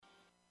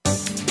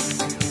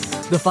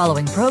The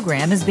following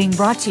program is being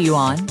brought to you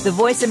on the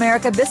Voice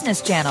America Business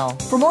Channel.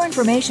 For more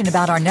information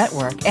about our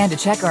network and to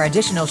check our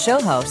additional show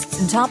hosts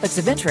and topics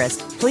of interest,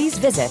 please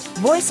visit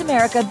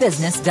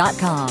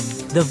voiceamericabusiness.com.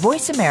 The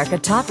Voice America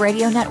Talk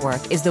Radio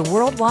Network is the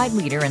worldwide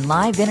leader in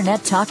live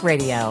Internet talk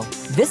radio.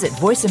 Visit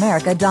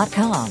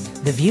voiceamerica.com.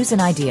 The views and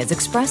ideas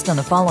expressed on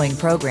the following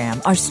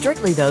program are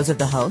strictly those of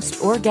the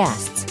host or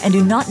guests and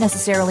do not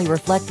necessarily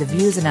reflect the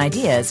views and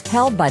ideas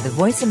held by the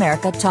Voice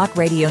America Talk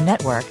Radio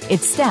Network,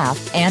 its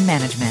staff, and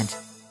management.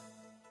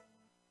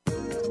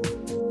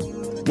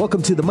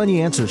 Welcome to the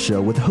Money Answer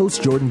Show with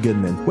host Jordan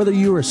Goodman. Whether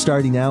you are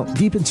starting out,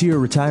 deep into your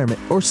retirement,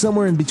 or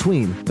somewhere in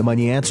between, the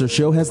Money Answer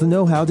Show has the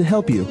know-how to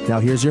help you. Now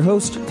here's your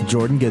host,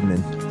 Jordan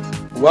Goodman.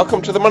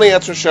 Welcome to the Money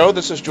Answer Show.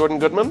 This is Jordan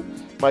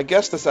Goodman. My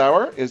guest this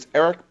hour is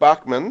Eric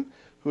Bachman,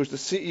 who's the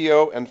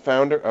CEO and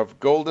founder of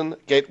Golden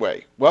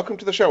Gateway. Welcome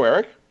to the show,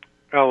 Eric.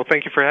 Oh, well,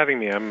 thank you for having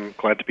me. I'm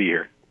glad to be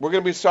here. We're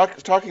going to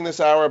be talking this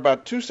hour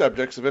about two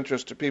subjects of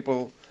interest to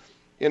people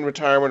in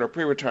retirement or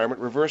pre-retirement: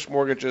 reverse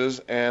mortgages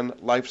and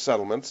life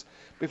settlements.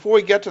 Before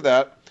we get to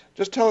that,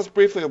 just tell us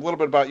briefly a little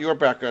bit about your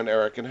background,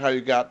 Eric, and how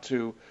you got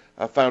to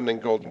founding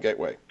Golden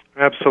Gateway.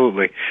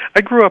 Absolutely. I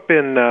grew up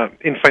in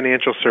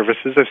financial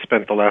services. I've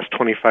spent the last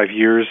 25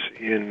 years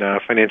in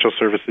financial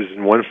services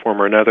in one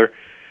form or another.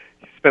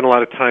 Spent a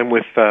lot of time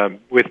with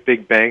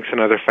big banks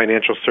and other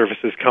financial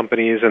services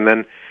companies, and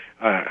then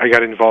I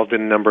got involved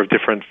in a number of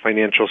different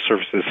financial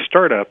services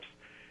startups.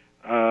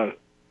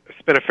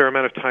 Spent a fair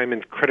amount of time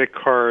in credit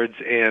cards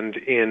and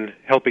in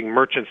helping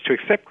merchants to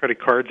accept credit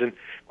cards, and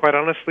quite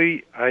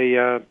honestly,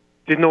 I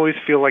didn't always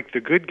feel like the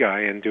good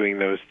guy in doing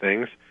those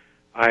things.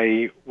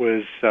 I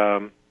was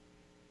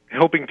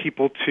helping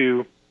people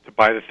to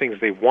buy the things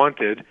they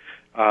wanted,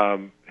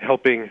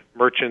 helping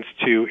merchants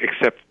to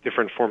accept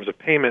different forms of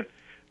payment,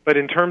 but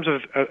in terms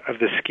of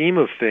the scheme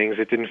of things,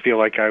 it didn't feel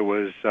like I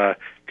was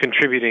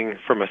contributing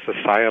from a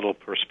societal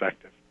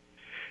perspective.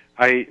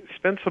 I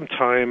spent some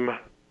time,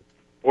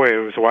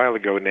 it was a while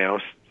ago now,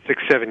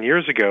 6-7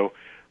 years ago,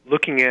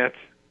 looking at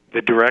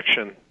the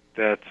direction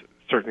that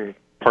certain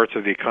parts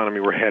of the economy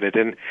were headed.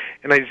 And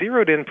I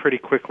zeroed in pretty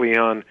quickly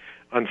on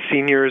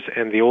seniors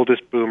and the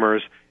oldest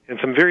boomers and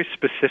some very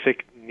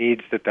specific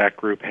needs that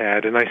group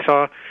had. And I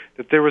saw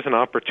that there was an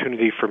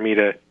opportunity for me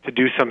to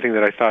do something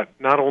that I thought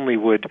not only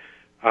would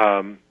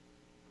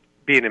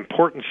be an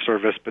important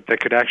service, but that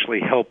could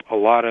actually help a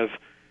lot of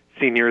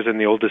seniors and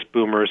the oldest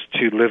boomers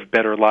to live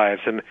better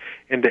lives. And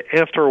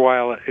after a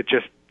while, it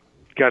just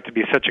got to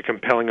be such a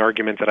compelling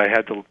argument that I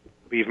had to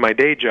leave my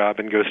day job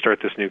and go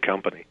start this new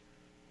company.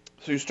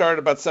 So you started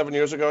about 7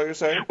 years ago, you're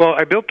saying? Well,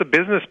 I built the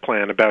business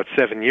plan about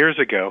 7 years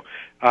ago.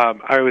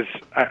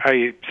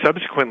 I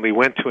subsequently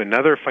went to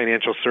another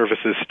financial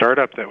services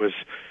startup that was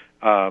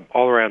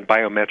all around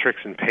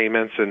biometrics and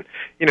payments, and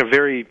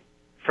very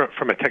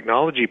from a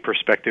technology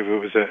perspective, it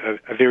was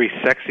a very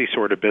sexy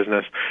sort of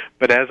business.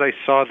 But as I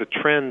saw the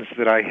trends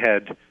that I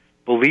had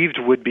believed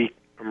would be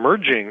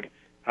emerging,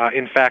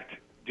 in fact,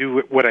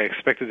 do what I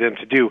expected them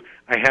to do,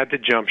 I had to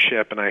jump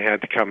ship and I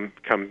had to come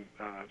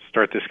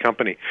start this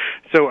company.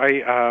 So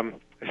I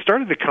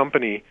started the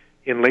company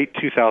in late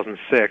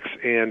 2006,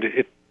 and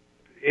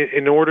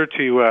in order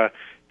to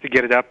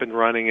get it up and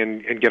running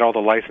and get all the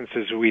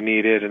licenses we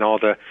needed and all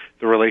the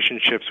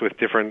relationships with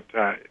different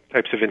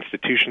types of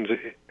institutions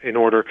in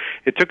order,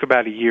 it took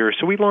about a year.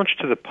 So we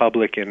launched to the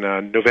public in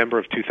November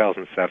of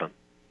 2007.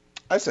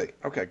 I see.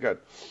 Okay, good.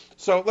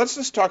 So let's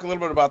just talk a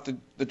little bit about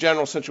the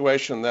general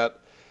situation that,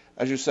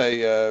 as you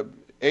say,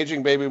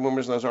 aging baby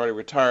boomers and those already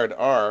retired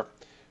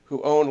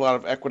who own a lot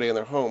of equity in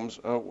their homes.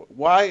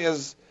 Why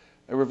is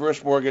a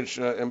reverse mortgage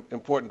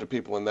important to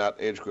people in that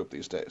age group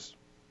these days?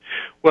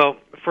 Well,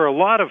 for a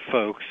lot of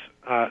folks,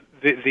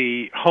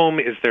 the home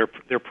is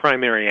their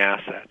primary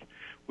asset.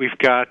 We've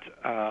got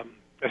a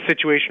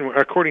situation where,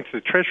 according to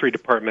the Treasury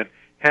Department,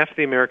 half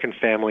the American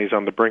families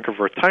on the brink of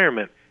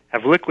retirement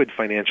have liquid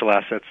financial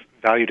assets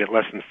valued at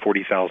less than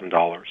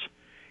 $40,000.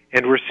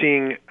 And we're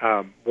seeing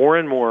more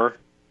and more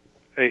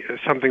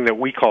something that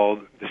we call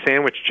the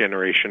sandwich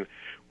generation,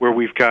 where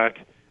we've got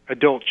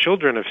adult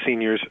children of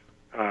seniors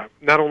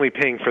not only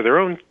paying for their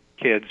own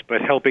kids,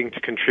 but helping to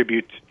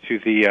contribute to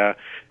the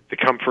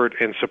comfort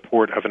and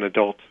support of an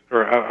adult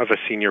or of a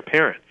senior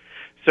parent.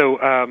 So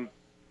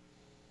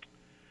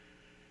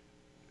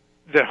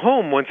the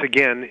home, once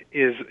again,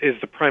 is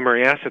the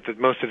primary asset that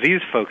most of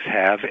these folks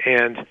have,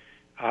 and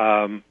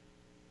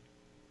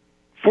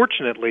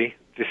fortunately,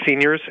 the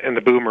seniors and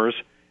the boomers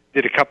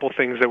did a couple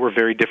things that were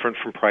very different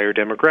from prior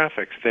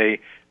demographics. They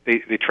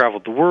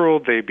traveled the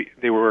world.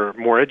 They were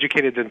more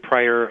educated than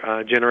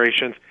prior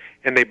generations,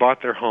 and they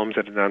bought their homes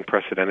at an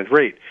unprecedented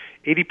rate.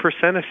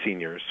 80% of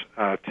seniors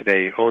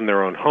today own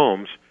their own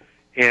homes,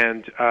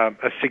 and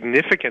a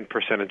significant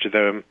percentage of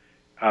them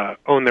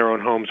own their own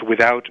homes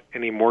without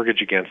any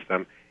mortgage against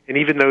them. And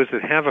even those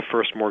that have a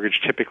first mortgage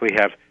typically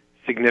have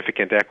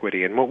significant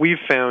equity. And what we've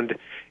found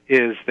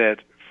is that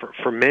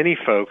for many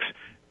folks,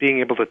 being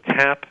able to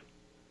tap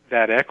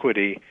that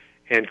equity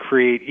and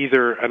create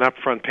either an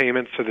upfront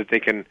payment so that they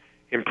can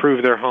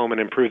improve their home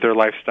and improve their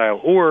lifestyle,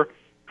 or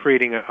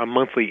creating a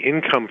monthly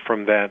income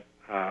from that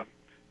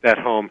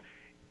home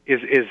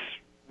is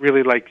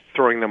really like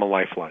throwing them a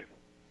lifeline.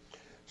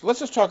 So let's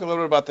just talk a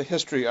little bit about the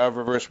history of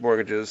reverse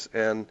mortgages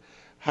and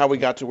how we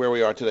got to where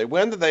we are today.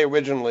 When did they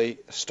originally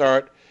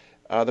start?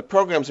 The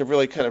programs have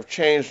really kind of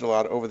changed a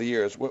lot over the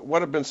years.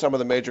 What have been some of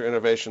the major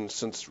innovations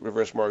since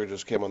reverse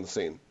mortgages came on the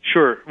scene?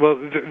 Sure. Well,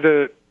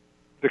 the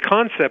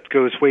concept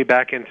goes way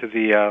back into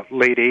the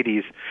late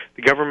 80s.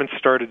 The government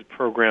started the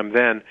program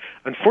then.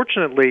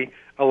 Unfortunately,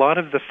 a lot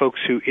of the folks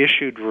who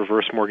issued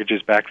reverse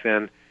mortgages back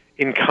then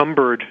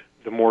encumbered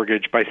the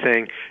mortgage by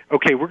saying,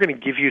 okay, we're going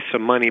to give you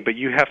some money, but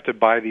you have to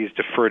buy these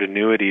deferred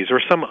annuities or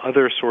some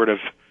other sort of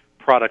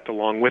product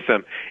along with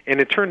them.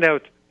 And it turned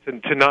out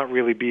to not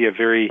really be a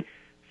very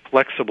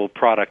flexible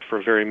product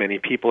for very many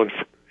people,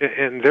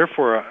 and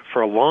therefore,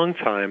 for a long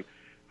time,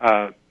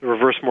 the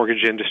reverse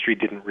mortgage industry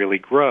didn't really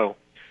grow.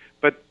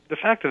 But the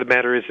fact of the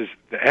matter is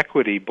the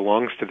equity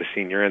belongs to the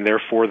senior, and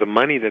therefore the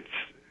money that's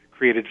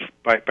created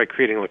by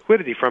creating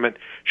liquidity from it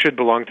should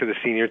belong to the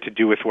senior to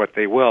do with what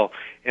they will.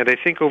 And I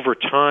think over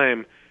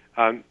time,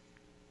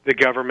 the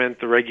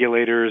government, the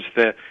regulators,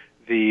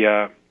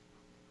 the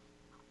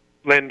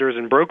lenders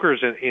and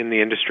brokers in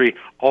the industry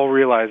all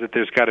realize that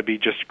there's got to be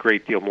just a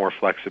great deal more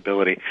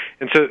flexibility.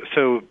 And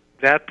so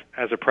that,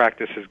 as a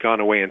practice, has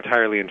gone away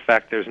entirely. In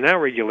fact, there's now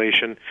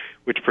regulation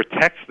which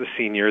protects the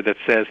senior that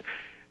says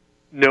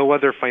no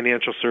other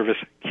financial service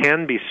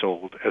can be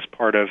sold as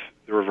part of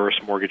the reverse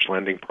mortgage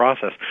lending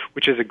process,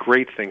 which is a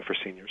great thing for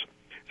seniors.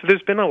 So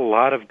there's been a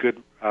lot of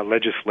good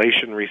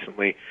legislation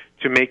recently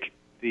to make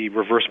the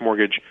reverse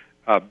mortgage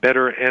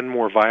better and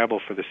more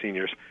viable for the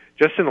seniors.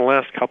 Just in the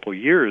last couple of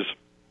years,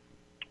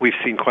 we've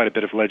seen quite a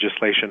bit of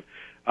legislation.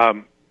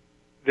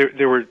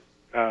 There were,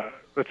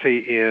 let's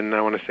say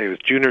I want to say it was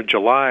June or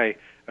July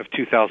of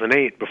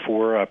 2008,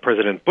 before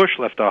President Bush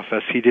left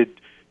office, he did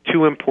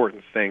two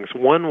important things.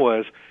 One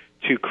was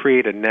to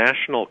create a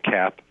national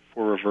cap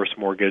for reverse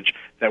mortgage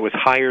that was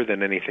higher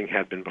than anything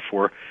had been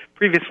before.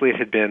 Previously, it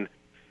had been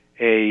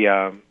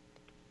a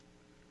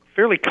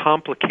fairly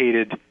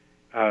complicated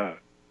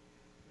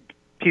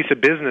piece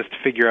of business to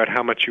figure out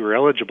how much you were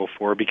eligible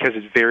for, because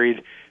it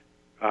varied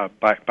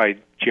by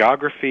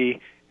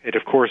geography. It,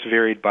 of course,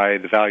 varied by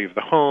the value of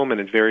the home, and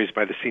it varies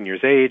by the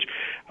senior's age.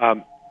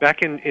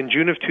 Back in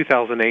June of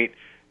 2008,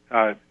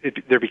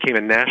 there became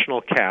a national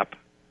cap,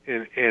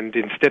 and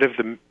instead of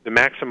the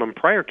maximum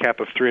prior cap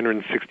of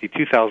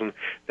 $362,000,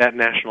 that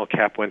national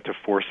cap went to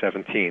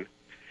 $417,000.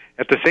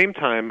 At the same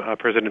time,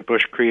 President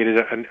Bush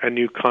created a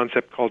new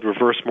concept called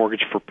reverse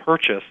mortgage for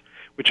purchase,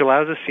 which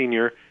allows a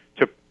senior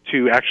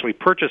to actually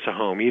purchase a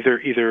home, either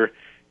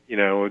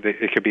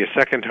it could be a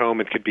second home,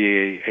 it could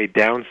be a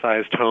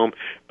downsized home,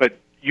 but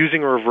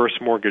using a reverse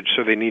mortgage,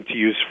 so they need to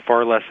use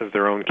far less of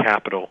their own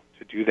capital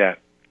to do that.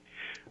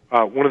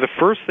 One of the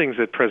first things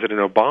that President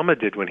Obama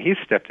did when he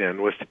stepped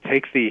in was to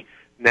take the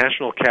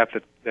national cap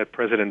that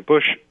President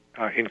Bush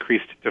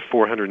increased to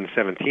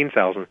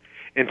 $417,000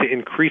 and to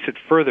increase it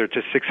further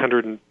to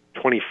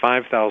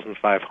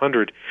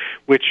 $625,500,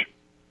 which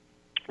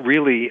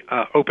really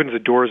opens the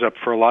doors up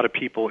for a lot of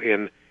people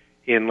in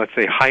let's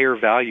say, higher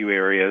value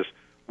areas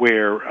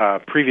where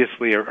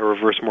previously a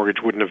reverse mortgage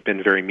wouldn't have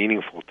been very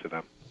meaningful to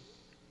them.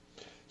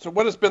 So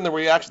what has been the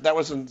reaction? That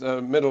was in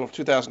the middle of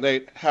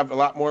 2008. Have a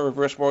lot more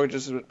reverse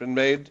mortgages been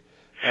made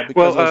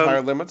because of those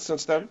higher limits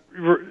since then?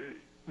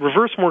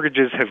 Reverse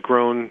mortgages have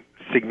grown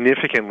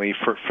significantly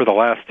for the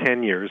last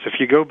 10 years. If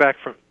you go back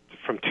from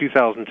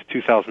 2000 to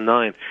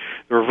 2009,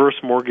 the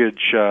reverse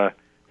mortgage, the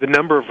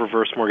number of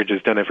reverse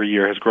mortgages done every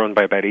year has grown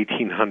by about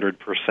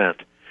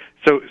 1,800%.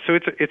 So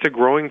it's a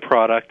growing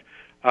product.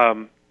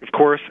 Of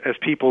course, as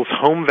people's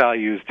home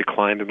values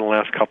declined in the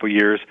last couple of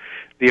years,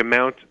 the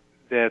amount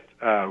that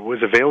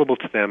was available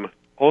to them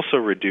also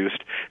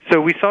reduced. So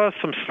we saw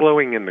some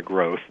slowing in the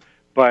growth,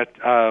 but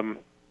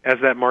as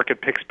that market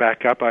picks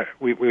back up,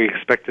 we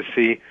expect to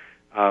see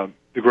the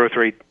growth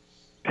rate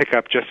pick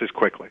up just as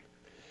quickly.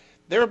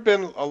 There have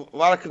been a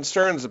lot of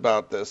concerns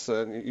about this.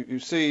 You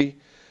see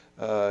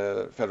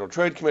Federal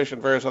Trade Commission,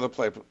 various other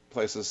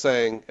places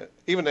saying,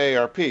 even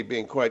AARP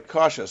being quite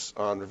cautious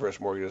on reverse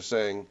mortgages,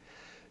 saying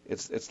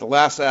it's the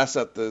last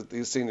asset that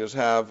these seniors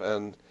have,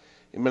 and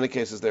in many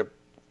cases they're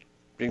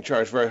being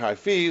charged very high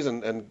fees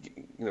and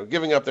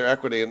giving up their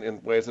equity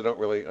in ways they don't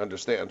really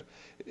understand.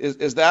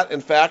 Is that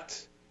in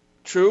fact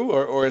true,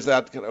 or is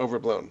that kind of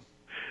overblown?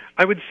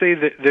 I would say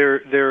that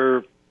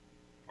there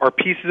are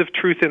pieces of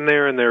truth in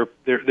there, and there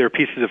are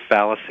pieces of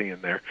fallacy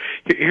in there.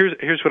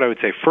 Here's what I would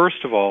say.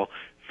 First of all,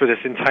 for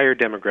this entire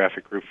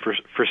demographic group,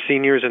 for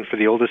seniors and for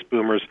the oldest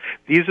boomers,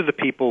 these are the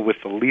people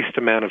with the least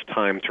amount of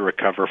time to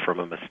recover from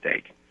a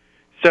mistake.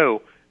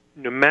 So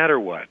no matter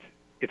what,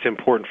 it's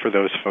important for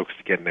those folks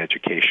to get an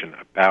education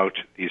about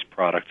these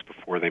products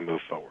before they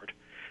move forward.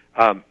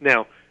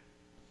 Now,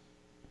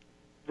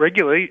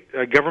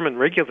 government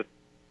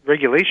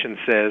regulation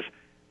says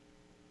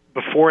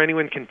before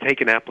anyone can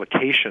take an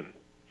application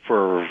for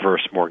a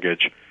reverse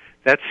mortgage,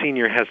 that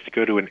senior has to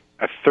go to an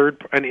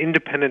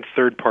independent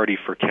third party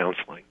for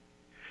counseling.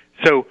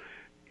 So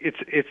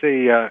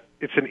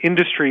it's an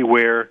industry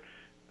where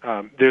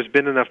there's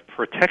been enough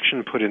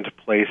protection put into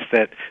place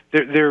that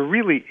there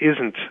really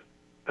isn't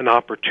an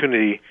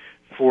opportunity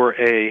for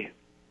a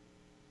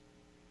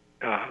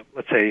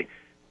let's say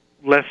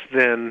less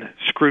than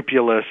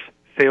scrupulous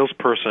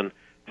salesperson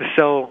to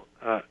sell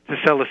a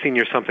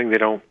senior something they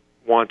don't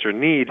want or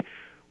need,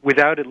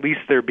 without at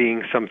least there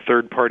being some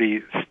third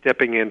party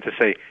stepping in to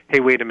say, hey,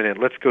 wait a minute,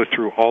 let's go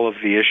through all of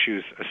the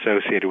issues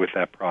associated with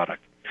that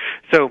product.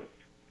 So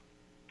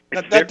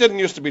that didn't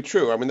used to be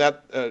true. I mean,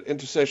 that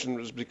intercession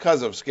was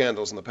because of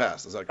scandals in the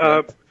past. Is that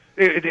correct?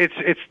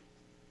 It's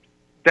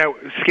that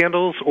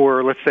scandals,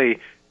 or let's say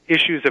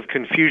issues of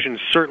confusion,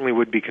 certainly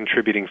would be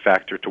contributing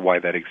factor to why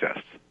that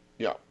exists.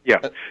 Yeah.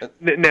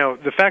 Now,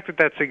 the fact that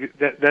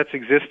that's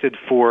existed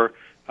for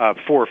 4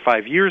 or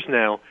 5 years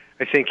now,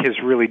 I think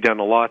has really done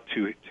a lot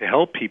to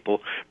help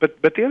people.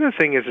 But the other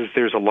thing is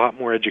there's a lot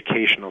more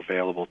education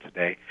available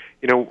today.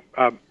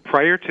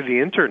 Prior to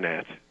the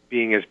Internet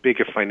being as big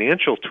a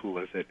financial tool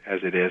as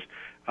it is,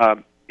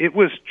 it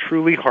was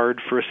truly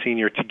hard for a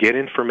senior to get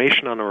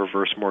information on a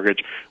reverse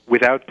mortgage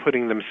without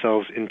putting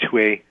themselves into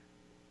a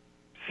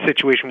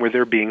situation where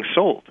they're being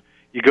sold.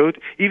 You go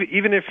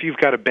even if you've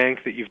got a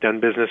bank that you've done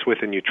business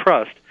with and you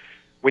trust,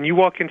 when you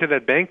walk into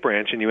that bank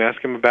branch and you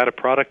ask them about a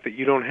product that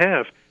you don't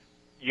have,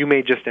 you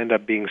may just end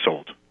up being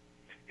sold.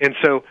 And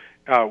so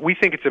we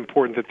think it's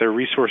important that there are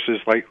resources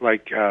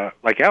like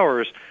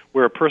ours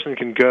where a person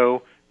can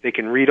go, they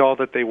can read all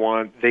that they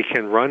want, they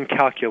can run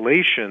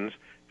calculations,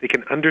 they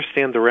can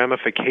understand the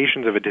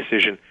ramifications of a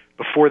decision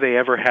before they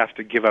ever have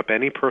to give up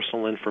any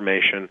personal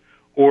information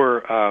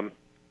or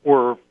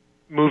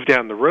move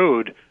down the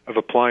road of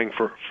applying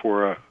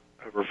for a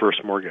reverse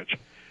mortgage.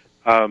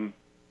 And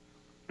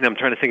I'm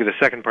trying to think of the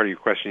second part of your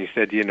question. You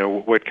said,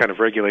 what kind of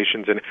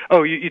regulations? And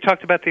you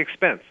talked about the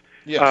expense.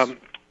 Yes.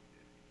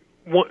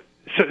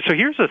 So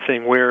here's the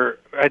thing where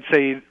I'd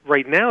say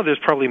right now there's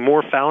probably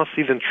more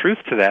fallacy than truth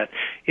to that,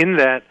 in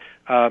that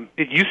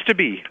it used to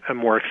be a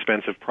more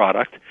expensive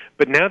product,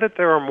 but now that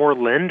there are more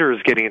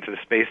lenders getting into the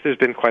space, there's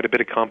been quite a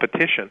bit of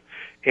competition.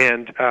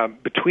 And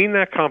between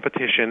that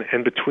competition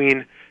and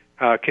between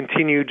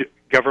continued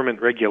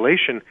government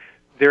regulation,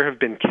 there have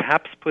been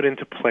caps put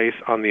into place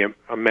on the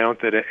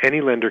amount that any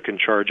lender can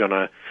charge on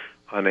a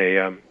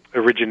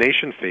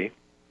origination fee,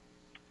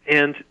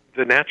 and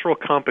the natural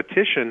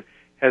competition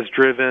has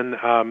driven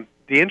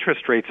the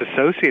interest rates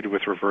associated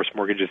with reverse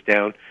mortgages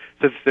down,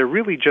 so that they're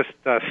really just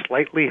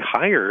slightly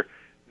higher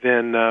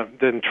than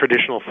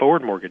traditional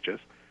forward mortgages.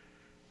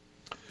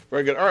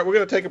 Very good. All right, we're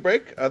going to take a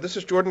break. This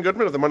is Jordan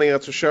Goodman of the Money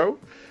Answer Show.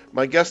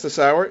 My guest this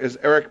hour is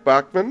Eric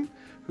Bachman,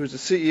 who's the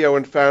CEO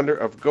and founder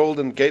of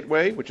Golden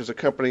Gateway, which is a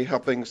company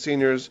helping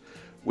seniors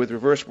with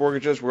reverse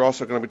mortgages. We're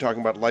also going to be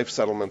talking about life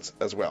settlements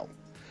as well.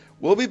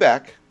 We'll be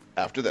back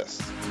after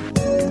this.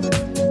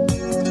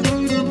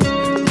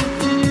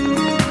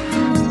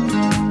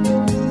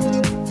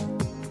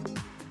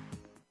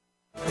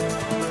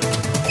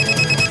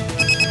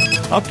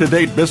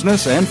 Up-to-date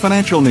business and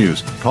financial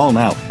news. Call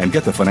now and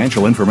get the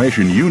financial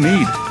information you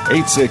need.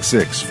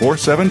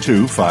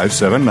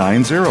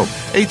 866-472-5790.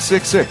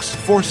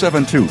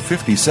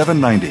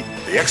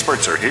 866-472-5790. The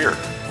experts are here.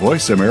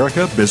 Voice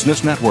America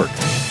Business Network.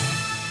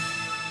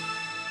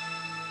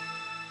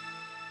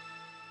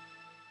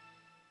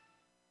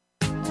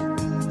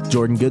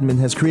 Jordan Goodman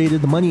has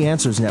created the Money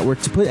Answers Network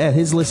to put at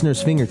his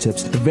listeners'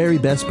 fingertips the very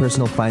best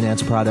personal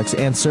finance products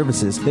and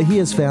services that he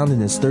has found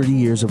in his 30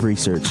 years of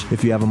research.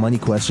 If you have a money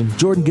question,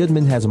 Jordan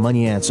Goodman has a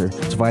money answer.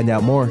 To find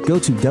out more, go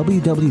to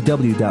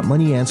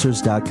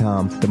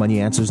www.moneyanswers.com. The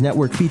Money Answers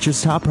Network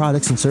features top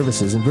products and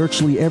services in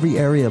virtually every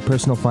area of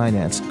personal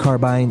finance, car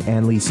buying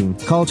and leasing,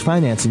 college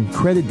financing,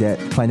 credit debt,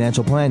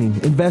 financial planning,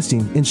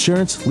 investing,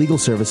 insurance, legal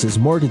services,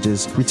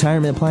 mortgages,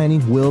 retirement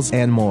planning, wills,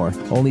 and more.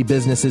 Only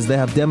businesses that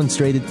have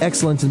demonstrated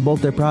excellence in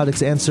both their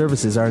products and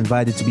services are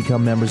invited to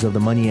become members of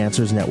the Money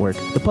Answers Network.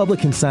 The public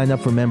can sign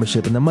up for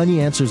membership in the Money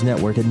Answers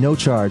Network at no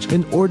charge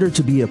in order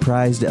to be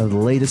apprised of the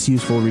latest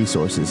useful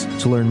resources.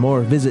 To learn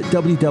more, visit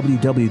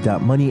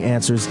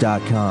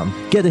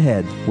www.moneyanswers.com. Get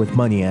ahead with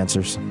Money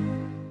Answers.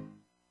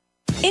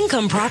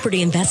 Income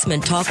Property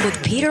Investment Talk with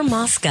Peter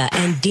Mosca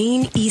and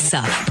Dean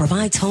Issa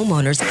provides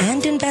homeowners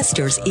and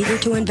investors eager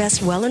to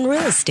invest well in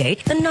real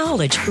estate the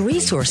knowledge,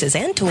 resources,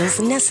 and tools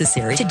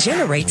necessary to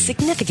generate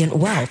significant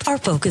wealth. Our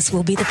focus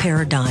will be the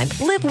paradigm.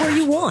 Live where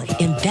you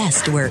want.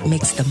 Invest where it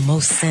makes the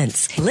most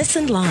sense.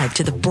 Listen live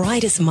to the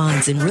brightest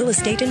minds in real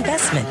estate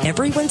investment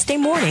every Wednesday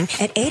morning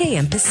at 8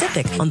 a.m.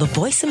 Pacific on the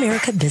Voice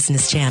America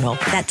Business Channel.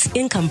 That's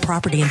Income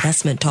Property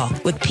Investment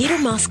Talk with Peter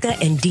Mosca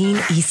and Dean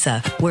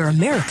Issa, where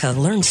America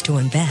learns to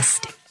invest.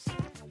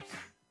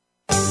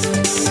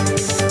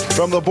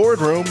 From the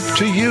boardroom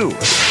to you,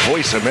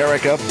 Voice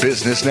America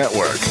Business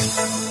Network.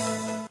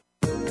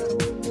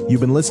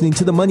 You've been listening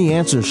to the Money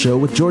Answer Show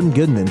with Jordan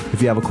Goodman.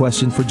 If you have a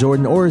question for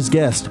Jordan or his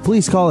guest,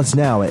 please call us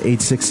now at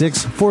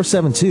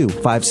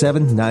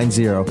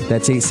 866-472-5790.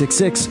 That's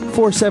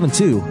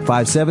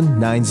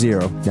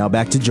 866-472-5790. Now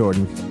back to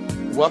Jordan.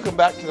 Welcome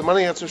back to the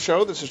Money Answer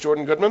Show. This is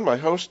Jordan Goodman.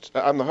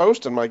 I'm the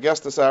host, and my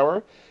guest this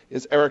hour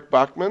is Eric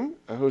Bachman,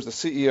 who's the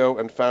CEO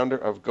and founder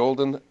of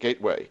Golden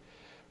Gateway.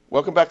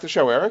 Welcome back to the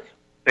show, Eric.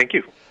 Thank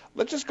you.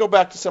 Let's just go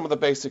back to some of the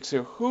basics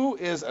here. Who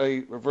is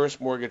a reverse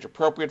mortgage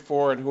appropriate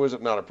for, and who is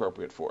it not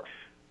appropriate for?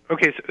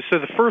 Okay, so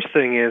the first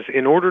thing is,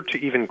 in order to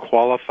even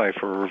qualify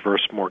for a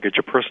reverse mortgage,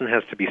 a person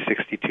has to be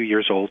 62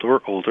 years old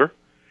or older.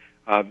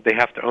 They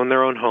have to own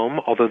their own home,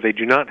 although they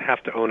do not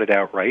have to own it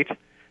outright.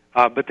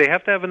 But they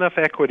have to have enough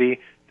equity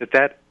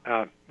that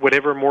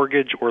whatever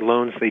mortgage or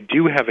loans they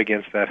do have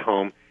against that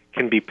home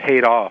can be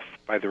paid off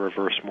by the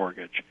reverse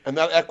mortgage. And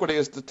that equity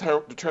is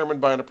determined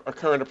by a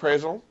current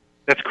appraisal?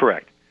 That's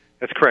correct.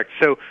 That's correct.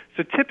 So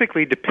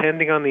typically,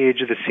 depending on the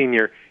age of the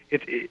senior,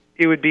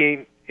 it would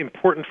be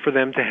important for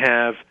them to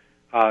have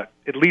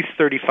at least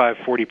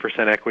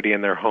 35-40% equity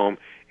in their home,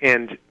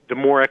 and the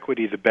more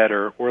equity, the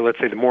better. Or let's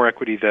say the more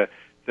equity,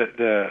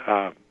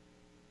 the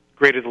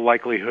greater the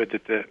likelihood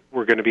that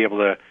we're going to be able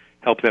to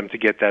help them to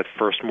get that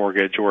first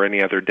mortgage or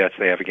any other debts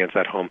they have against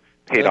that home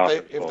paid off.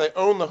 If they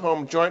own the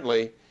home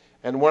jointly,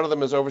 and one of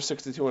them is over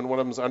 62 and one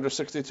of them is under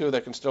 62, they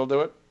can still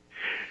do it?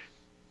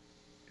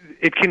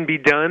 It can be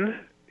done.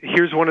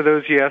 Here's one of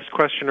those, you asked a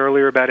question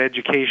earlier about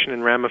education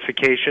and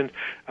ramifications.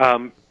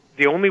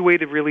 The only way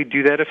to really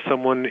do that if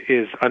someone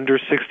is under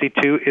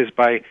 62 is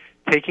by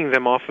taking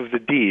them off of the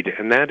deed,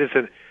 and that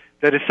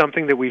is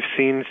something that we've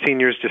seen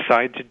seniors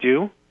decide to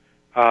do.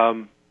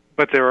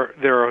 But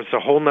there is a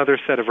whole other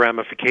set of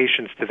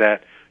ramifications to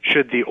that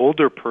should the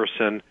older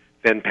person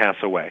then pass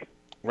away.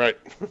 Right.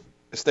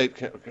 Estate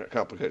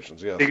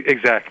complications, yes.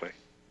 Exactly.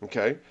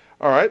 Okay.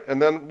 All right. And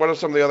then what are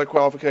some of the other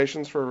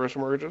qualifications for reverse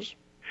mortgages?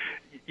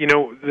 You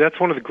know, that's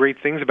one of the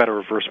great things about a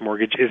reverse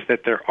mortgage is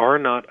that there are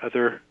not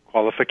other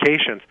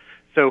qualifications.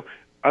 So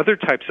other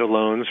types of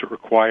loans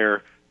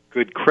require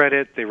good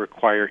credit, they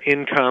require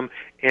income,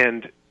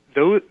 and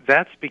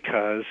that's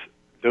because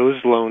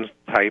those loan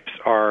types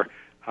are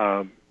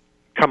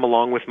come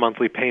along with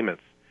monthly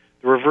payments.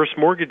 The reverse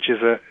mortgage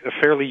is a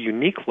fairly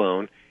unique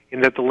loan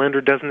in that the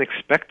lender doesn't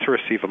expect to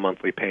receive a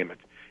monthly payment.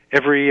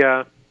 Every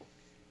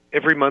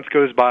month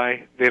goes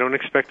by, they don't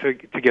expect to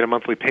get a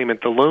monthly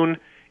payment. The loan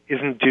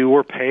isn't due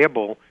or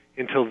payable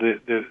until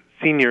the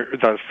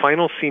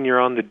final senior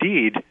on the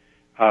deed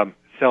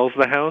sells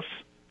the house,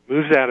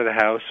 moves out of the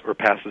house, or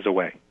passes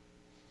away.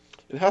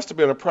 It has to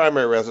be in a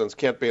primary residence,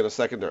 can't be in a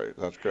secondary.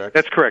 That's correct?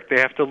 That's correct. They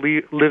have to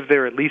live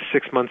there at least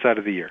 6 months out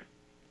of the year.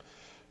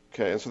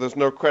 Okay, and so there's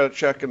no credit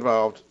check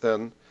involved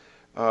then.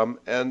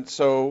 And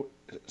so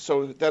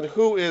then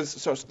who is,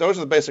 so those are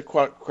the basic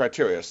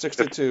criteria,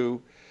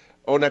 62,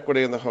 own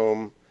equity in the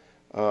home,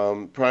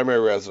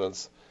 primary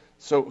residence.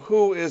 So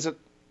who is it,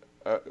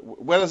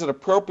 when is it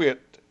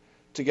appropriate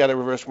to get a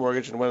reverse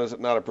mortgage and when is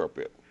it not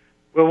appropriate?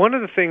 Well, one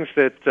of the things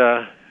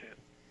that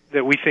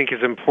we think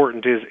is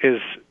important is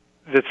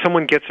that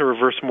someone gets a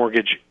reverse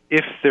mortgage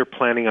if they're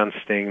planning on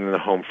staying in the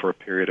home for a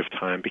period of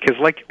time. Because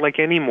like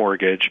any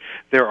mortgage,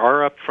 there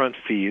are upfront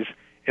fees,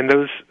 and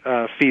those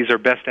fees are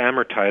best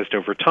amortized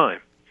over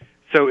time.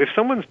 So if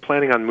someone's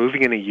planning on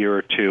moving in a year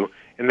or two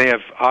and they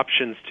have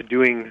options to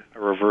doing a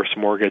reverse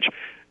mortgage,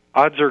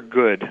 odds are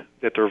good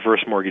that the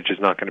reverse mortgage is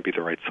not going to be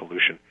the right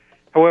solution.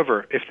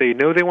 However, if they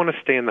know they want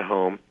to stay in the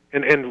home,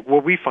 and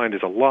what we find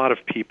is a lot of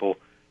people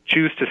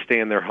choose to stay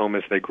in their home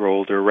as they grow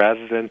older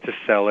rather than to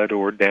sell it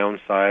or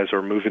downsize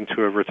or move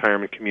into a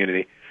retirement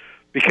community,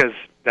 because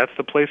that's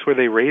the place where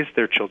they raise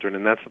their children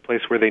and that's the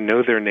place where they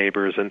know their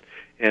neighbors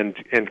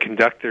and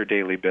conduct their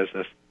daily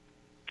business.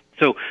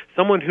 So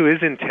someone who is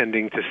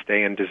intending to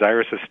stay and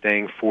desirous of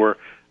staying for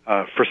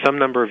some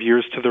number of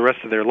years to the rest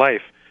of their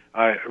life,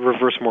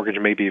 reverse mortgage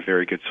may be a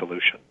very good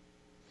solution.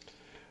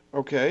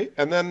 Okay,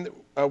 and then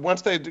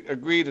once they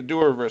agree to do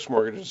a reverse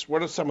mortgage,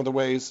 what are some of the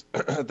ways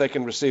they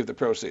can receive the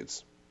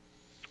proceeds?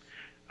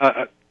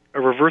 A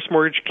reverse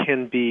mortgage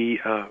can be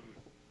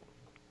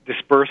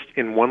dispersed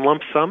in one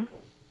lump sum,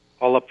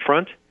 all up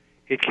front.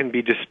 It can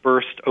be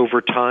dispersed over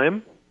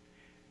time.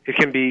 It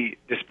can be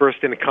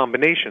dispersed in a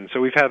combination. So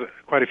we've had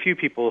quite a few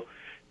people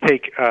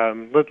take,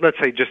 let's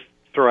say, just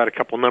throw out a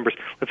couple numbers.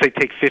 Let's say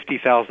take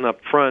 $50,000 up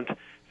front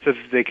so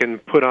that they can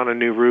put on a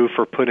new roof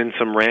or put in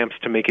some ramps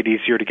to make it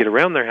easier to get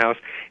around their house,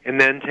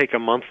 and then take a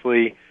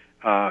monthly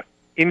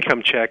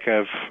income check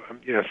of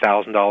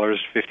 $1,000,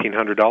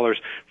 $1,500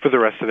 for the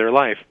rest of their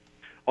life.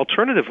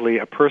 Alternatively,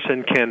 a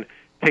person can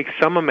take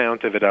some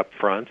amount of it up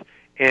front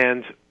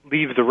and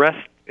leave the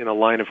rest in a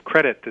line of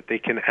credit that they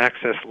can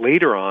access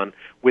later on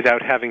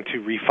without having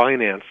to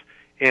refinance.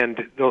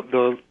 And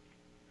they'll,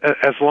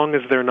 as long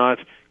as they're not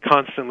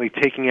constantly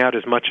taking out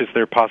as much as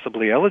they're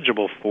possibly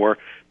eligible for,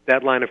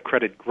 that line of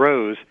credit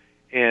grows,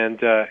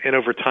 and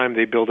over time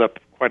they build up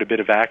quite a bit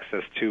of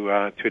access to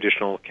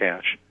additional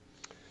cash.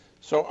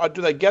 So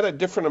do they get a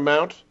different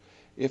amount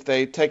if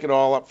they take it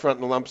all up front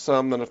in a lump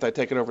sum than if they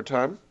take it over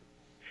time?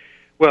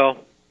 Well,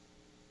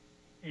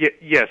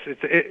 yes,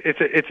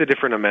 it's a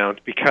different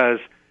amount because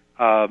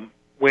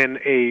when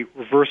a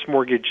reverse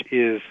mortgage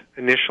is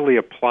initially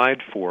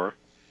applied for,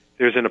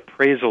 there's an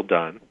appraisal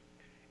done,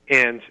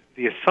 and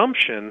the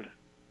assumption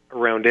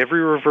around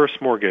every reverse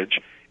mortgage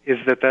is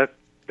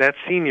that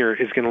senior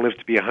is going to live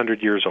to be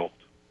 100 years old.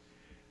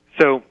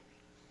 So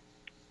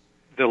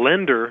the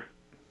lender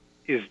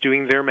is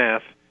doing their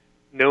math,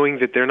 knowing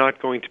that they're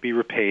not going to be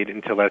repaid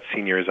until that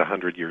senior is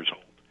 100 years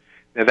old.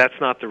 Now, that's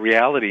not the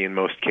reality in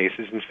most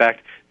cases. In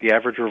fact, the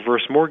average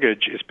reverse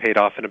mortgage is paid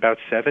off in about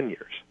 7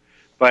 years.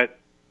 But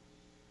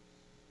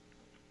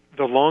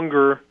the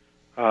longer,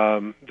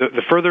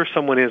 the further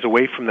someone is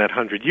away from that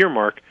 100-year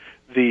mark,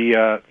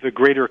 the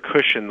greater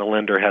cushion the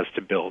lender has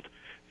to build.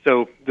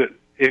 So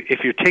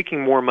if you're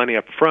taking more money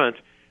up front,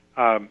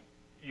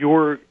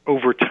 you're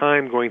over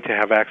time going to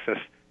have access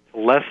to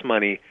less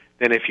money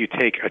than if you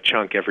take a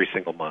chunk every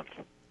single month.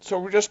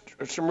 So just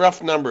some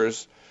rough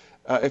numbers.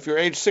 If you're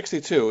age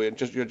 62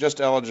 and you're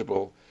just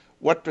eligible,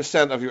 what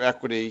percent of your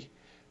equity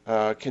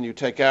can you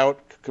take out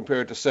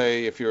compared to,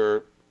 say, if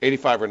you're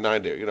 85 or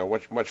 90,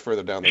 much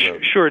further down the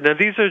road? Sure. Now,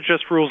 these are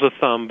just rules of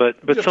thumb, but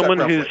someone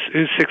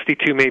who's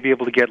 62 may be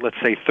able to get, let's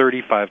say,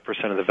 35%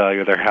 of the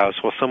value of their house,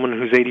 while someone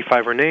who's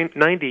 85 or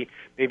 90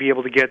 may be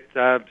able to get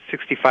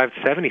 65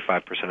 to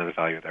 75% of the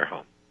value of their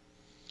home.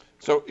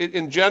 So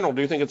in general,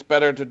 do you think it's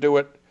better to do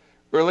it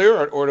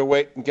earlier or to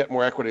wait and get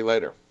more equity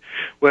later?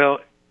 Well,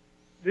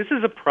 this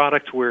is a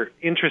product where,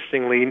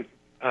 interestingly,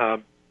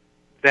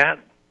 that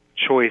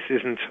choice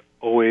isn't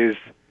always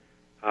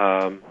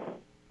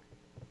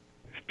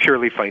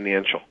purely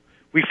financial.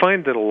 We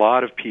find that a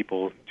lot of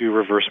people do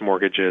reverse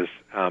mortgages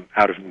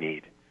out of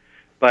need.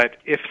 But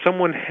if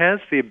someone has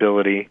the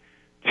ability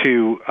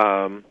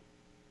to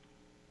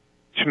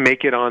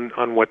make it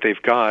on what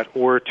they've got,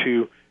 or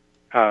to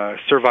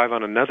survive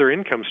on another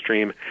income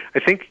stream, I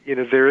think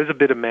there is a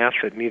bit of math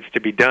that needs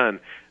to be done.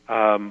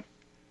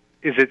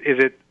 Is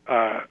it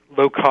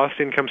low-cost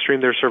income stream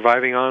they're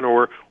surviving on,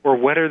 or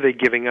what are they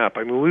giving up?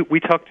 I mean, we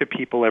talk to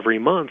people every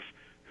month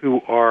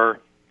who are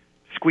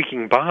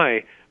squeaking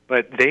by,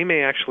 but they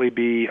may actually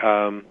be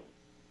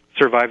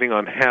surviving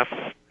on half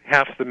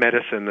the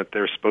medicine that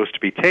they're supposed to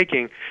be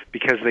taking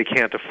because they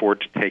can't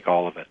afford to take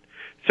all of it.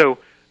 So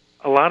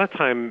a lot of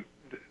time,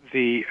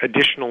 the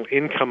additional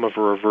income of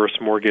a reverse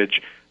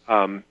mortgage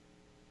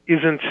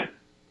isn't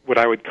what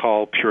I would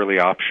call purely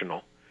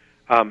optional.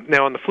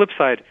 Now, on the flip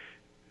side,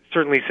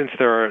 certainly since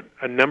there are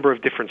a number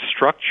of different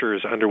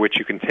structures under which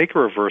you can take a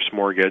reverse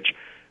mortgage,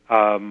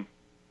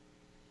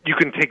 you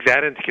can take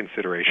that into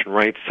consideration,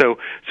 right? So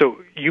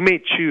you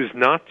may choose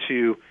not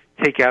to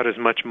take out as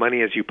much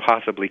money as you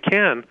possibly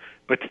can,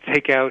 but to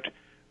take out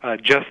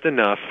just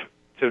enough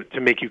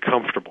to make you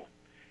comfortable.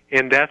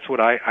 And that's what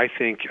I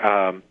think,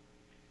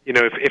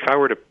 if I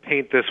were to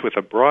paint this with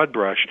a broad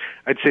brush,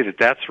 I'd say that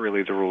that's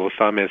really the rule of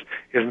thumb is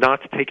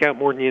not to take out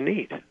more than you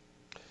need.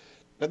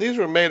 Now, these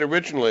were made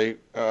originally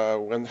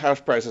when house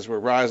prices were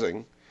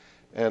rising,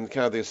 and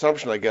kind of the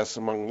assumption, I guess,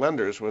 among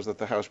lenders was that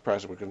the house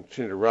prices would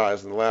continue to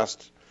rise. In the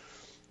last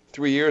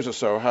 3 years or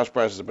so, house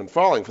prices have been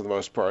falling for the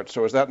most part.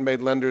 So has that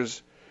made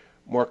lenders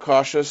more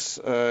cautious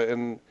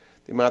in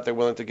the amount they're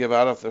willing to give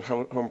out if the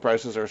home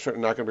prices are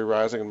certainly not going to be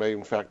rising and may,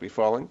 in fact, be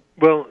falling?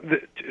 Well,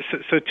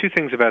 so two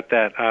things about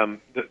that.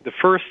 The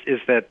first is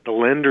that the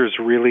lenders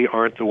really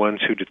aren't the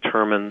ones who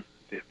determine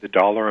the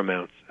dollar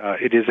amounts.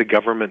 It is a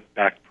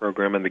government-backed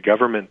program, and the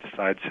government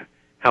decides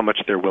how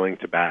much they're willing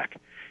to back.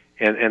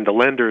 And the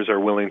lenders are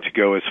willing to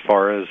go as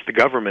far as the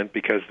government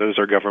because those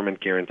are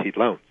government-guaranteed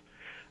loans.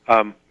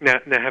 Now,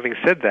 having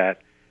said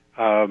that,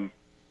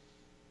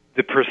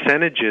 the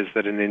percentages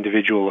that an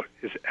individual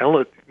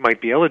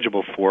might be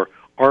eligible for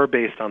are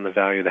based on the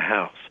value of the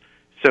house.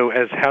 So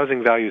as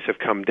housing values have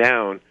come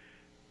down,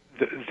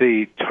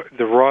 the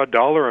raw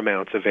dollar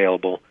amounts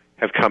available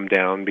have come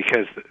down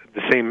because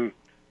the same,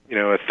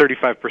 a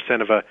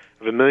 35% of a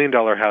 $1 million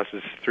house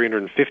is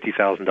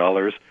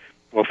 $350,000,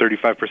 while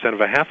 35% of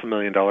a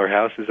 $500,000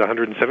 house is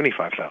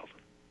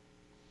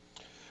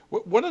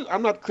 $175,000.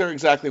 I'm not clear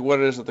exactly what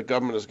it is that the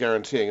government is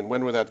guaranteeing, and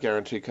when would that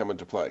guarantee come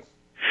into play?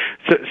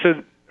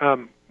 So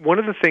one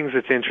of the things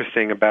that's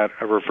interesting about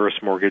a reverse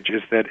mortgage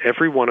is that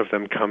every one of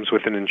them comes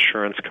with an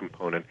insurance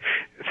component.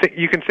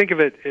 You can think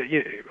of it,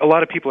 a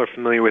lot of people are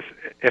familiar with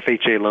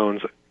FHA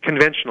loans,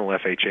 conventional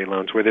FHA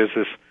loans, where there's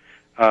this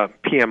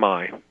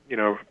PMI,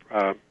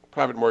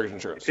 private mortgage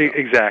insurance.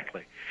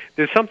 Exactly.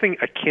 There's something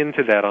akin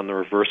to that on the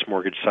reverse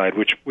mortgage side,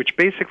 which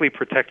basically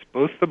protects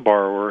both the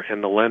borrower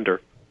and the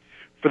lender.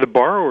 For the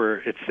borrower,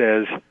 it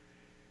says,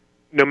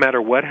 no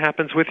matter what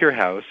happens with your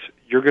house,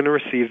 you're going to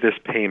receive this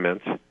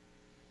payment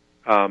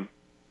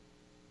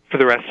for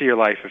the rest of your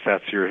life if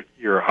that's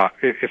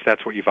if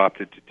that's what you've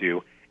opted to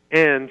do,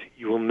 and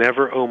you will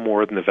never owe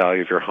more than the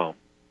value of your home.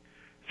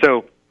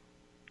 So,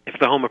 if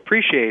the home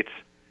appreciates,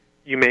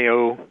 you may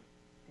owe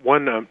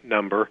one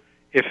number.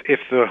 If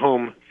the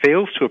home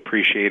fails to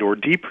appreciate or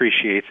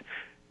depreciates,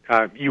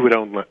 you would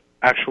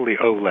actually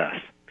owe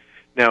less.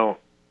 Now,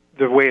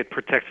 the way it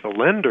protects the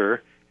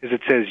lender is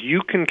it says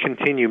you can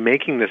continue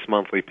making this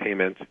monthly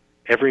payment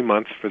every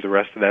month for the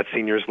rest of that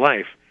senior's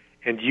life,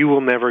 and you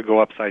will never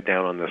go upside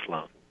down on this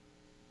loan.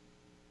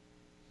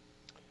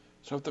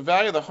 So if the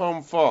value of the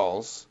home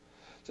falls,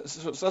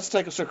 so let's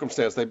take a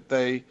circumstance.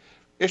 They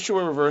issue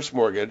a reverse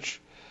mortgage,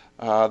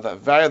 the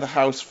value of the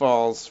house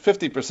falls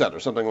 50% or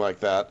something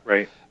like that,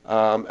 right?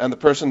 And the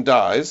person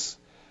dies,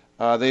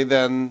 they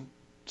then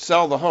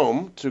sell the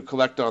home to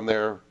collect on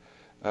their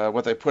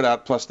what they put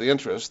out plus the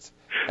interest,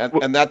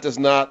 and that does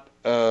not,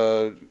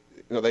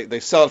 they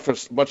sell it for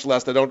much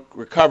less. They don't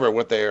recover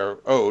what they are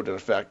owed, in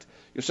effect.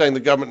 You're saying the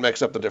government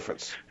makes up the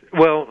difference.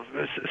 Well,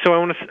 so I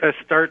want to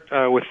start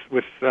with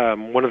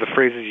one of the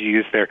phrases you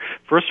used there.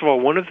 First of all,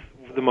 one of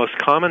the most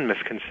common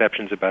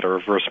misconceptions about a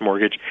reverse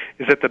mortgage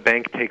is that the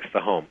bank takes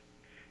the home,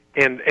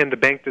 and the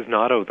bank does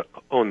not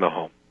own the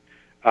home.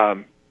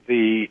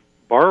 The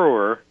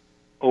borrower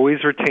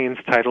always retains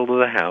title to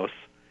the house,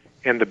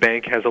 and the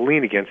bank has a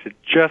lien against it,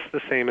 just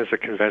the same as a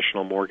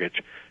conventional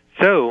mortgage.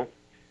 So,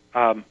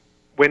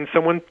 when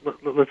someone,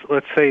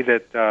 let's say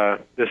that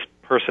this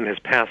person has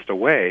passed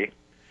away,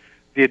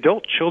 the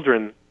adult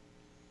children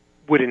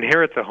would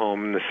inherit the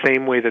home in the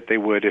same way that they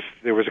would if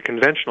there was a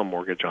conventional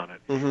mortgage on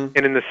it. Mm-hmm.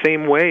 And in the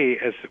same way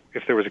as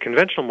if there was a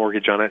conventional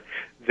mortgage on it,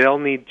 they'll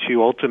need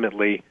to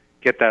ultimately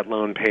get that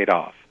loan paid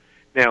off.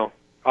 Now,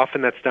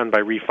 often that's done by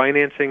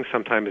refinancing.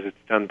 Sometimes it's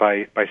done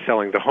by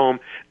selling the home.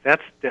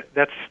 That's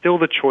still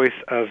the choice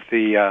of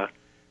the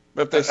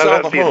but if they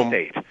sell the home,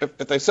 estate.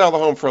 If they sell the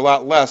home for a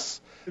lot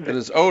less than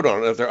is owed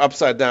on it, if they're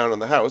upside down on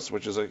the house,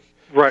 which is a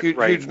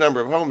huge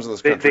number of homes in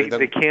this country,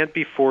 they can't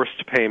be forced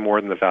to pay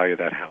more than the value of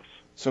that house.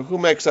 So who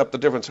makes up the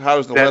difference? How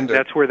does the lender?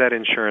 That's where that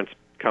insurance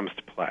comes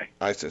to play.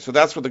 I see. So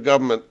that's what the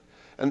government,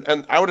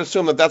 and I would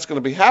assume that that's going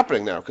to be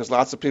happening now because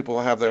lots of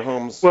people have their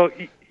homes. Well,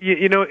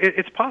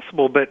 it's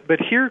possible, but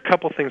here are a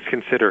couple things to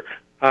consider.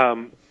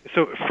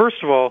 So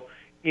first of all,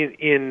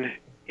 in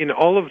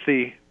all of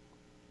the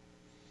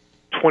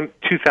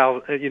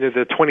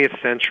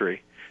 20th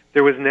century,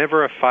 there was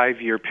never a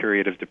 5-year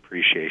period of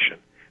depreciation.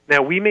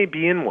 Now we may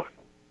be in one,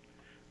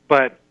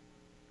 but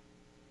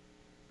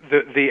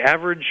the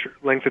average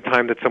length of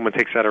time that someone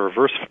takes out a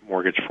reverse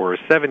mortgage for is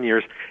 7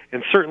 years,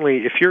 and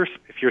certainly if you're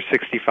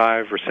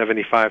 65 or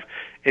 75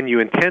 and you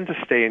intend to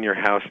stay in your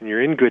house and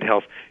you're in good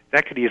health,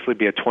 that could easily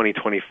be a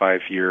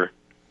 20-25 year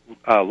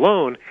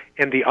loan,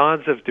 and the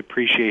odds of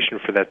depreciation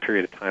for that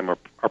period of time are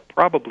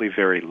probably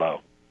very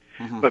low.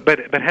 Mm-hmm.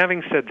 But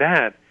having said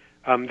that,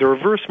 the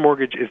reverse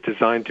mortgage is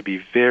designed to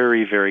be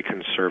very, very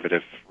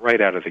conservative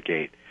right out of the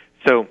gate.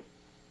 So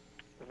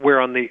where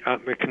on the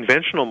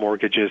conventional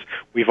mortgages,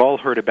 we've all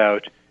heard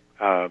about,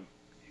 a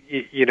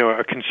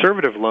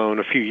conservative loan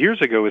a few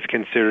years ago was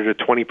considered a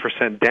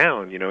 20%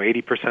 down,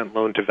 80%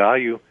 loan to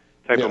value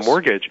type of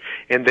mortgage.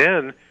 And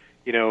then,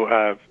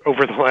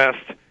 over the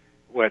last,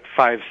 3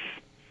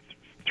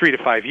 to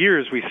 5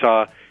 years, we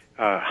saw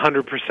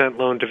 100%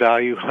 loan to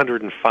value,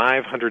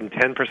 105,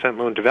 110%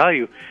 loan to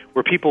value,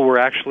 where people were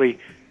actually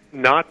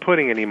not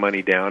putting any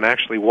money down,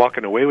 actually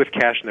walking away with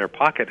cash in their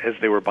pocket as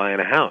they were buying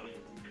a house.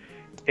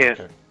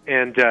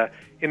 And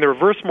in the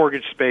reverse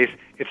mortgage space,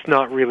 it's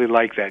not really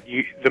like that.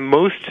 The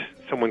most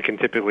someone can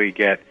typically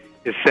get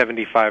is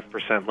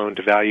 75% loan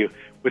to value,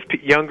 with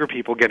younger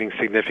people getting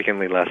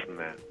significantly less than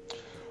that.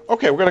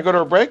 Okay, we're going to go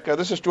to a break.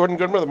 This is Jordan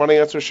Goodman of the Money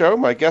Answer Show.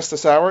 My guest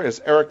this hour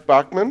is Eric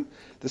Bachman,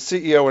 the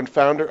CEO and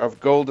founder of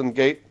Golden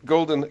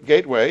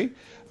Gateway,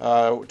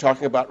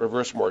 talking about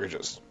reverse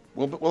mortgages.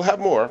 We'll have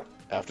more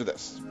after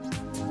this.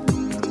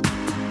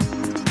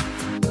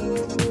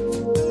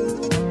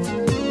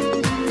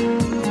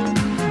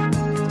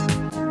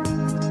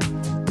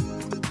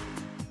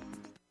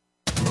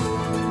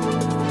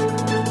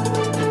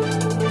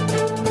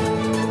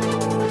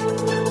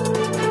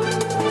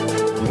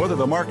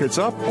 The market's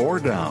up or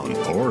down,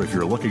 or if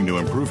you're looking to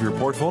improve your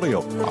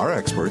portfolio, our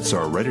experts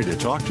are ready to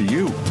talk to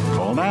you.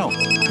 Call now.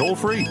 Toll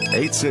free,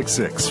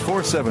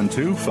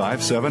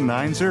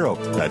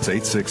 866-472-5790. That's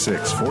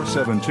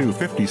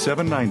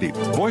 866-472-5790.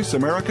 Voice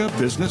America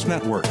Business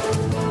Network.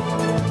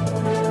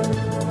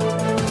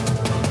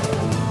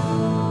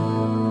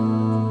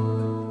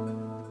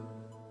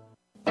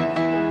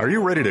 Are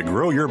you ready to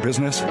grow your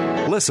business?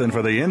 Listen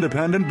for the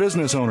Independent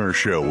Business Owner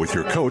Show with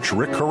your coach,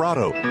 Rick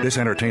Corrado. This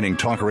entertaining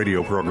talk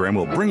radio program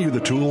will bring you the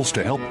tools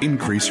to help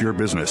increase your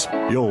business.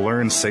 You'll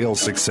learn sales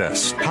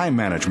success, time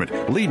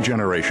management, lead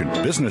generation,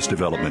 business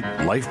development,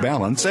 life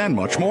balance, and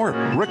much more.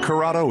 Rick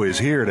Corrado is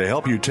here to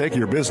help you take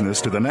your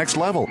business to the next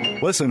level.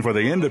 Listen for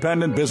the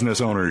Independent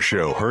Business Owner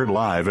Show, heard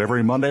live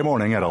every Monday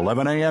morning at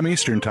 11 a.m.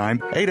 Eastern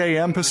Time, 8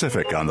 a.m.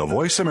 Pacific on the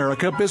Voice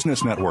America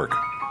Business Network.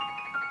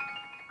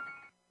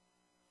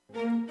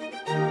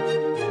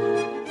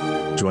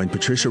 Join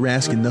Patricia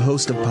Raskin, the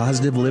host of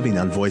Positive Living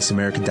on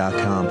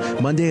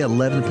VoiceAmerica.com, Monday at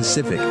 11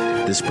 Pacific.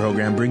 This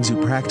program brings you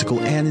practical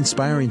and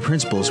inspiring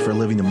principles for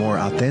living a more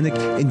authentic,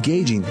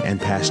 engaging,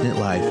 and passionate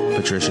life.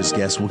 Patricia's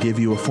guests will give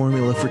you a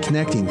formula for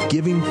connecting,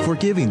 giving,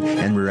 forgiving,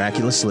 and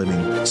miraculous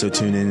living. So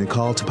tune in and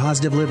call to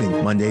Positive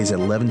Living, Mondays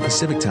at 11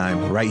 Pacific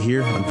Time, right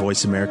here on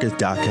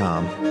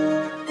VoiceAmerica.com.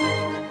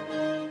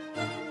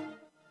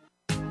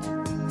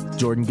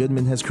 Jordan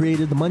Goodman has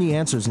created the Money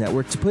Answers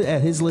Network to put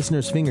at his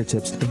listeners'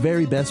 fingertips the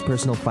very best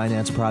personal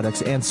finance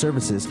products and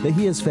services that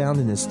he has found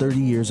in his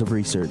 30 years of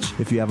research.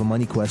 If you have a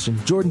money question,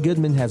 Jordan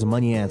Goodman has a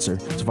money answer.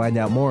 To find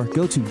out more,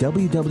 go to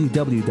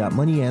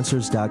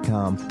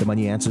www.moneyanswers.com. The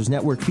Money Answers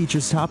Network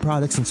features top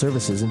products and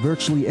services in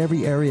virtually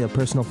every area of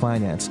personal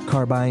finance,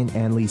 car buying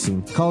and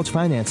leasing, college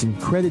financing,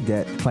 credit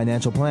debt,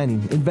 financial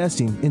planning,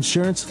 investing,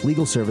 insurance,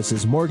 legal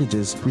services,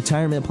 mortgages,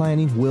 retirement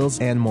planning, wills,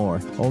 and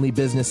more. Only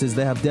businesses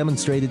that have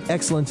demonstrated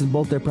excellence in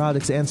both their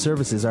products and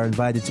services are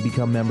invited to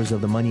become members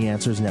of the Money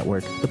Answers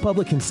Network. The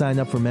public can sign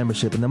up for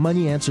membership in the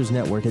Money Answers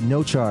Network at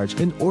no charge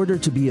in order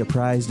to be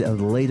apprised of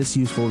the latest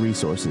useful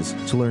resources.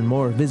 To learn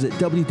more, visit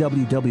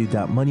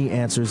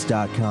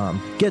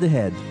www.moneyanswers.com. Get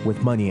ahead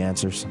with Money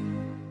Answers.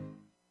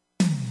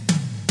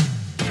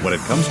 When it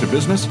comes to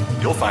business,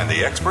 you'll find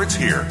the experts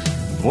here.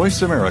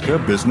 Voice America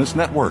Business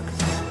Network.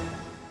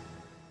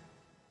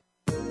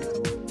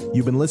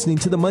 You've been listening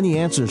to the Money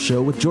Answers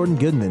Show with Jordan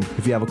Goodman.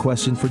 If you have a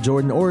question for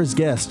Jordan or his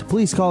guest,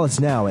 please call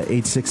us now at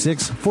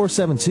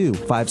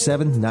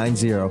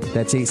 866-472-5790.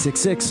 That's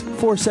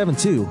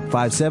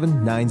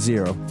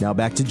 866-472-5790. Now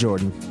back to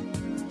Jordan.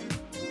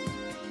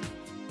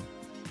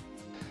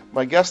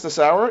 My guest this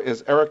hour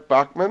is Eric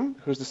Bachman,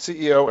 who's the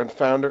CEO and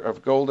founder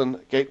of Golden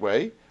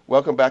Gateway.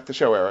 Welcome back to the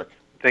show, Eric.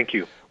 Thank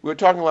you. We were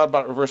talking a lot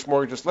about reverse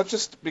mortgages. Let's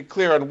just be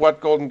clear on what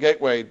Golden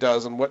Gateway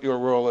does and what your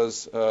role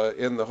is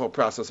in the whole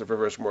process of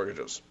reverse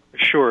mortgages.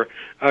 Sure.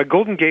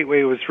 Golden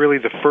Gateway was really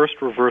the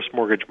first reverse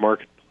mortgage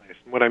marketplace.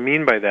 And what I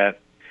mean by that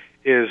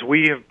is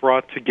we have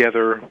brought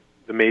together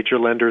the major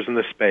lenders in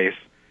the space,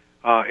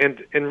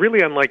 and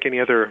really unlike any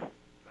other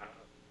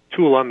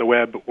tool on the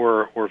web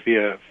or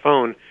via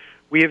phone,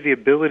 we have the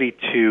ability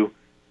to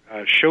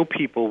show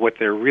people what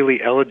they're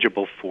really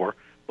eligible for.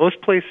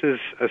 Most places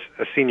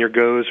a senior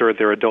goes or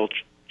their adult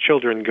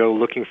children go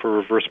looking for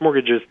reverse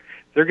mortgages,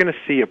 they're going to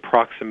see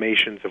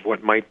approximations of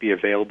what might be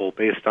available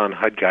based on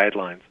HUD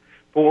guidelines.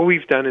 But what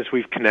we've done is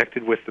we've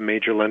connected with the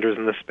major lenders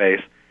in the space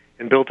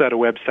and built out a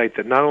website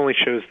that not only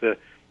shows the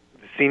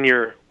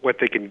senior what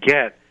they can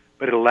get,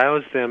 but it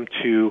allows them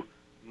to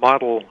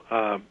model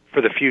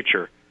for the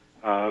future,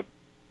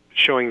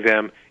 showing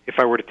them if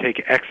I were to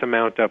take X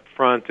amount up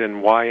front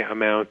and Y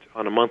amount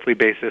on a monthly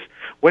basis,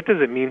 what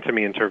does it mean to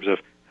me in terms of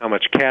how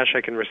much cash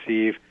I can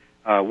receive,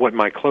 what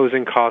my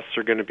closing costs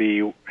are going to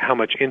be, how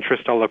much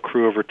interest I'll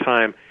accrue over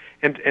time,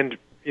 and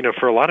you know,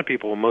 for a lot of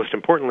people, most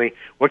importantly,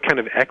 what kind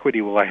of equity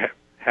will I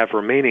have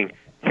remaining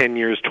 10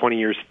 years, 20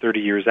 years,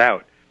 30 years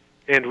out.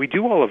 And we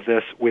do all of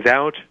this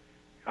without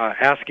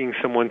asking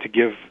someone to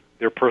give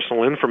their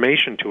personal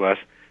information to us,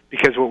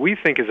 because what we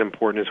think is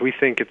important is we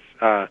think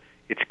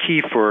it's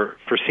key for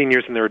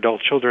seniors and their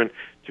adult children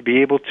to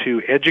be able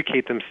to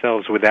educate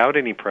themselves without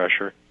any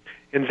pressure.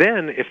 And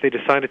then, if they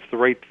decide it's the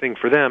right thing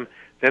for them,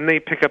 then they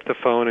pick up the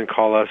phone and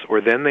call us,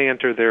 or then they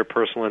enter their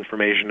personal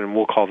information and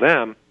we'll call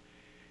them.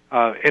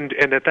 And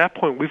at that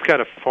point, we've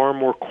got a far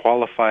more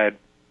qualified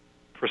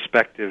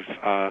prospective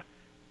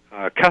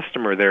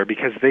customer there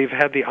because they've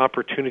had the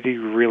opportunity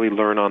to really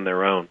learn on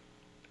their own.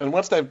 And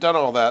once they've done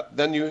all that,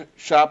 then you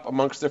shop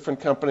amongst different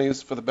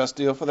companies for the best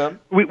deal for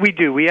them? We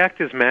do. We act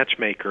as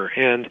matchmaker,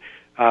 and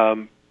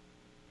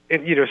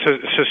you know,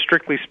 so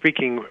strictly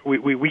speaking,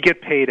 we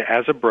get paid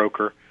as a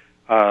broker,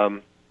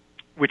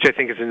 which I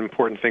think is an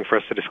important thing for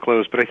us to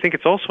disclose. But I think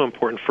it's also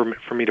important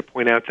for me to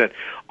point out that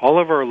all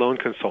of our loan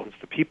consultants,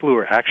 the people who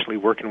are actually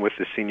working with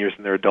the seniors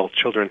and their adult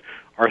children,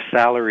 are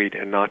salaried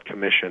and not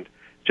commissioned.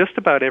 Just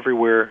about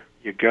everywhere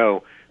you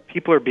go,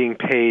 people are being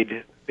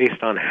paid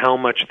based on how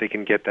much they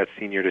can get that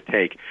senior to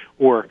take,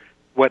 or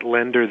what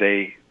lender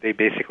they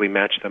basically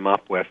match them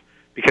up with,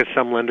 because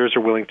some lenders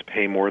are willing to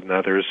pay more than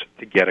others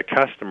to get a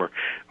customer.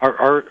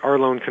 Our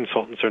loan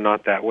consultants are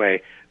not that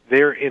way.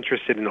 They're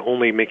interested in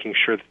only making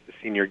sure that the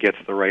senior gets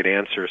the right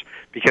answers,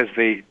 because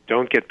they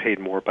don't get paid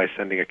more by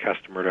sending a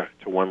customer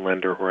to one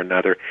lender or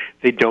another.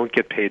 They don't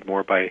get paid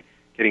more by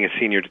getting a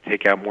senior to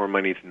take out more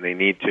money than they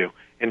need to.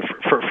 And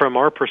from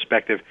our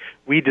perspective,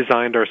 we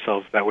designed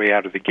ourselves that way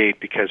out of the gate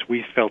because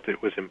we felt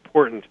it was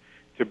important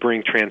to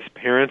bring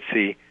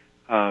transparency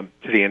to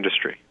the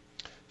industry.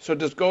 So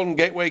does Golden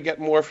Gateway get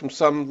more from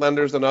some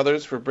lenders than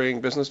others for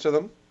bringing business to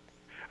them?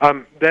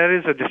 That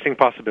is a distinct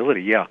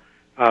possibility, yeah.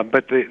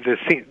 But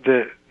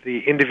the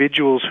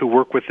individuals who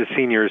work with the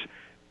seniors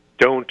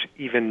don't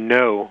even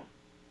know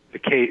the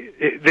case.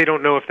 They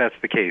don't know if that's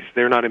the case.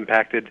 They're not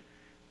impacted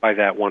by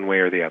that one way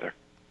or the other.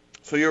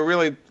 So you're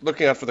really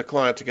looking out for the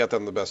client to get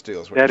them the best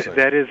deals.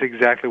 That is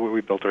exactly what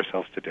we built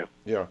ourselves to do.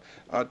 Yeah.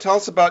 Tell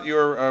us about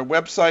your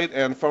website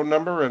and phone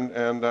number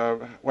and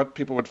what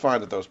people would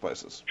find at those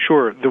places.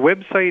 Sure. The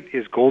website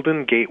is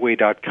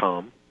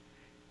goldengateway.com,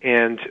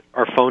 and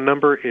our phone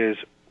number is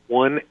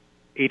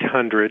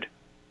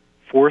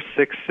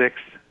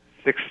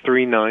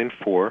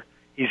 1-800-466-6394.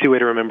 Easy way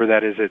to remember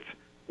that is it's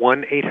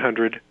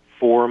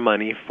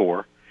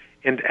 1-800-4MONEY-4.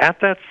 And at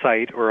that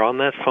site or on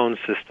that phone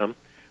system,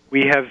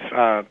 we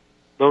have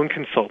loan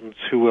consultants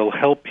who will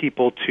help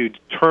people to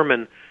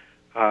determine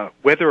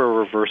whether a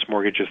reverse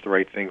mortgage is the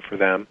right thing for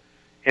them,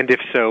 and if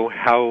so,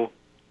 how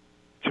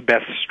to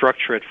best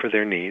structure it for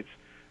their needs.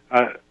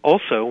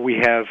 Also, we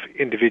have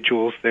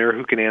individuals there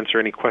who can answer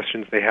any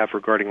questions they have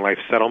regarding life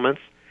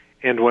settlements,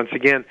 and once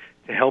again,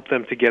 to help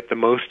them to get the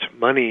most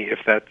money if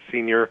that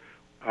senior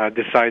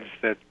decides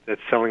that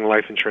selling a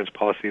life insurance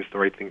policy is the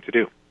right thing to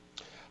do.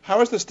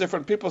 How is this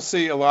different? People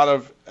see a lot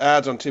of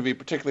ads on TV,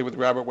 particularly with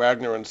Robert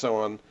Wagner and so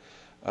on,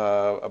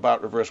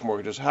 about reverse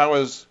mortgages. How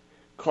is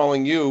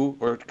calling you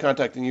or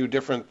contacting you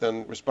different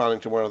than responding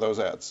to one of those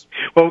ads?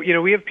 Well,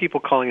 we have people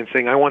calling and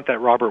saying, I want that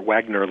Robert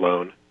Wagner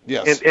loan.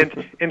 Yes.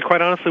 And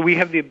quite honestly, we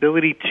have the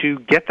ability to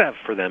get that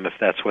for them if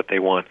that's what they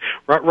want.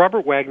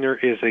 Robert Wagner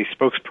is a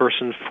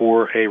spokesperson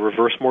for a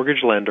reverse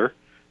mortgage lender.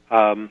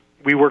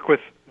 We work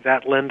with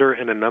that lender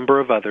and a number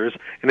of others,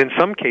 and in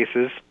some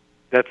cases,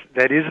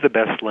 that is the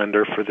best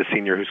lender for the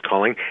senior who's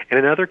calling, and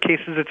in other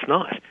cases it's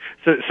not.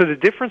 So the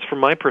difference from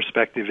my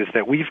perspective is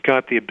that we've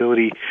got the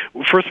ability,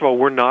 first of all,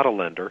 we're not a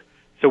lender,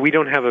 so we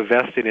don't have a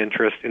vested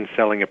interest in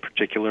selling a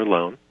particular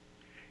loan.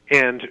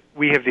 And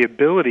we have the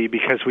ability,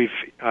 because we've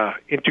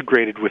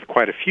integrated with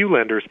quite a few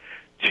lenders,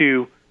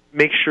 to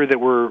make sure that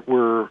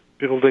we're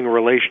building a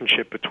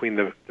relationship between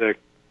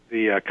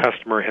the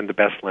customer and the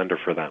best lender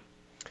for them.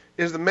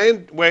 Is the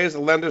main ways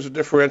the lenders are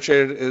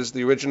differentiated is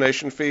the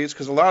origination fees?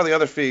 Because a lot of the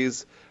other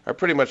fees are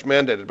pretty much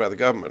mandated by the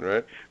government,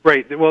 right?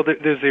 Right. Well,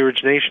 there's the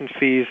origination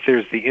fees,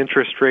 there's the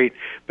interest rate,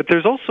 but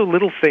there's also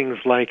little things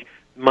like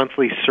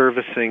monthly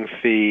servicing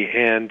fee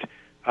and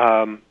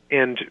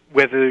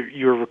whether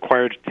you're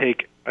required to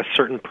take a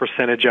certain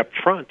percentage up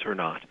front or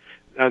not.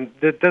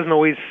 That doesn't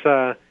always.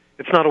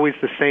 It's not always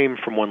the same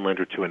from one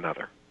lender to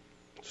another.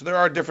 So there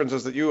are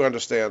differences that you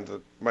understand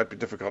that might be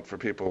difficult for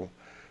people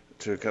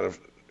to kind of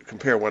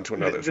compare one to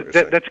another.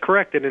 That's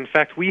correct, and in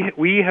fact,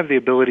 we have the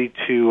ability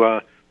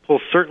to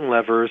pull certain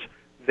levers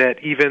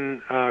that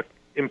even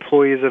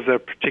employees of a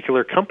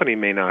particular company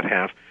may not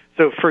have.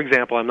 So, for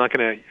example, I'm not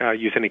going to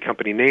use any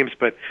company names,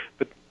 but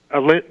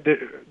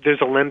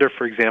there's a lender,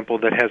 for example,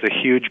 that has a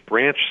huge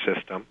branch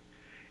system,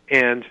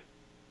 and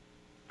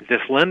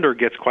this lender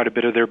gets quite a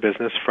bit of their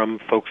business from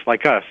folks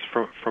like us,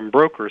 from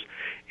brokers,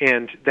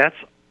 and that's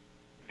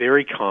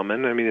very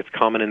common. I mean, it's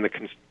common in the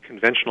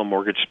conventional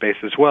mortgage space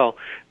as well,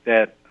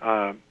 that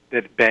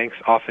banks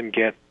often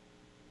get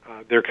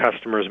their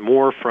customers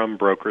more from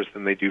brokers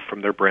than they do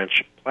from their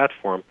branch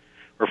platform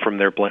or from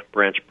their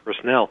branch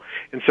personnel.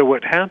 And so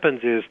what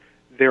happens is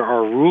there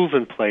are rules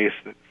in place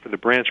for the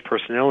branch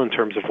personnel in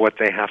terms of what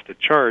they have to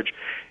charge,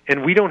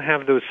 and we don't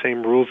have those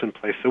same rules in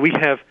place. So we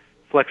have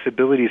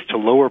flexibilities to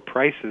lower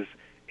prices,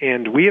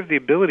 and we have the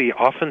ability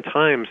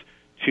oftentimes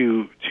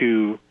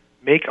to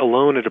make a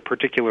loan at a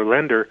particular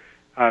lender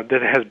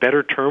that has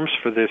better terms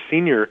for the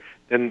senior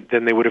than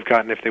they would have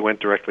gotten if they went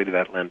directly to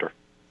that lender.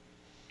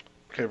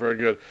 Okay, very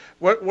good.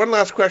 One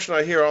last question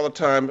I hear all the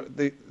time: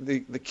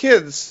 the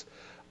kids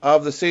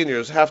of the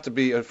seniors have to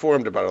be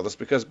informed about all this,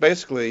 because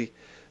basically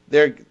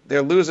they're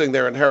losing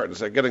their inheritance.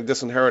 They're getting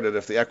disinherited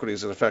if the equity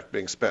is in effect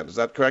being spent. Is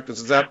that correct?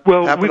 Does that happen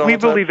all the time? We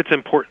believe it's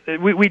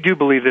important. We do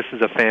believe this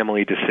is a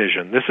family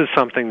decision. This is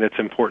something that's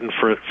important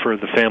for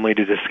the family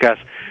to discuss.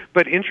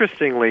 But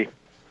interestingly,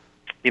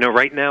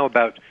 right now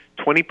about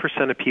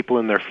 20% of people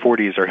in their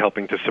 40s are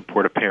helping to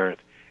support a parent,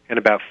 and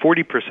about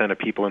 40% of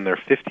people in their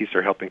 50s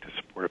are helping to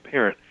support a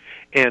parent.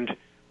 And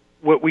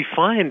what we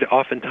find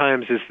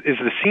oftentimes is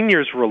the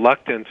seniors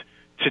reluctant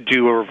to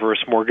do a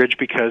reverse mortgage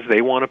because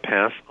they want to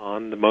pass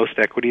on the most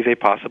equity they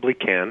possibly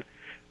can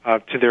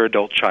to their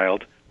adult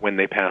child when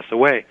they pass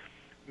away.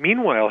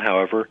 Meanwhile,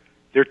 however,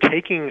 they're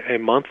taking a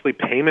monthly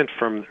payment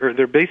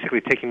they're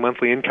basically taking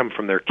monthly income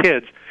from their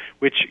kids,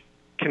 which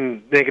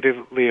can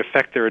negatively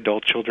affect their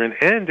adult children,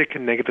 and it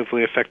can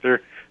negatively affect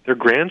their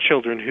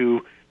grandchildren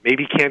who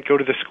maybe can't go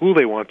to the school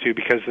they want to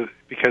because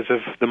of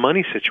the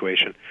money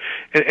situation.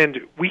 And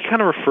we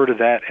kind of refer to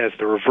that as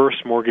the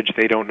reverse mortgage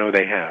they don't know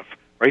they have.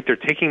 Right? They're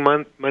taking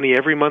money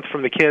every month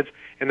from the kids,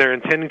 and they're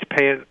intending to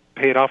pay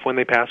it off when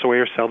they pass away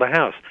or sell the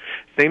house.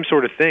 Same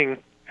sort of thing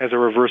as a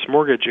reverse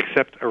mortgage,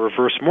 except a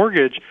reverse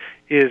mortgage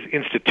is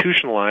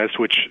institutionalized,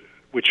 which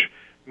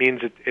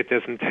means it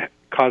doesn't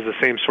cause the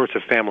same sorts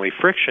of family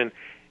friction,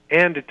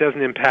 and it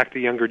doesn't impact the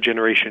younger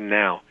generation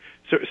now.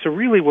 So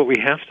really what we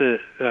have to,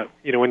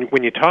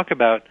 when you talk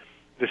about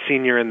the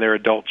senior and their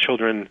adult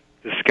children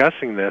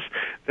discussing this,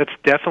 that's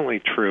definitely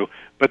true,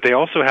 but they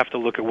also have to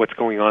look at what's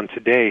going on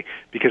today,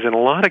 because in a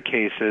lot of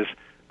cases,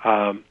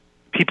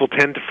 people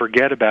tend to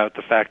forget about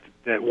the fact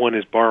that one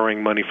is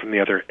borrowing money from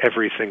the other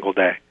every single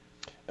day.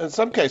 In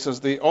some cases,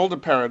 the older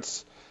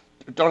parents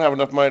don't have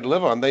enough money to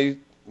live on. They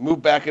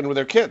move back in with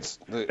their kids.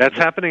 That's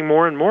happening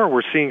more and more.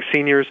 We're seeing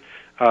seniors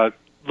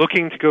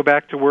looking to go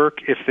back to work.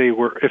 If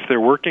they're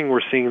working,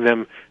 we're seeing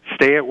them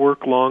stay at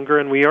work longer,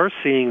 and we are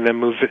seeing them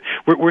move.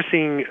 We're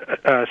seeing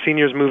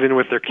seniors move in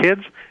with their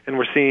kids, and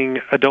we're seeing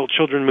adult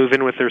children move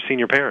in with their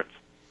senior parents.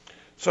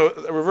 So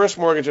a reverse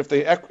mortgage, if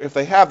they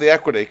have the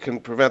equity, can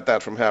prevent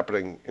that from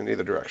happening in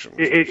either direction.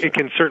 It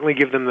can certainly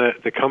give them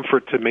the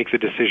comfort to make the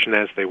decision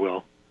as they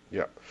will.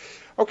 Yeah.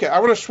 Okay, I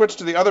want to switch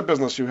to the other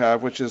business you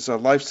have, which is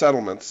life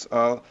settlements.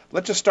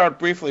 Let's just start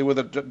briefly with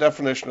a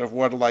definition of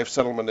what a life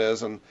settlement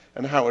is and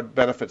how it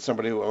benefits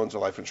somebody who owns a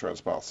life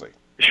insurance policy.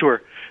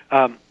 Sure.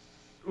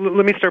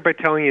 Let me start by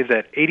telling you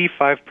that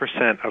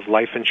 85% of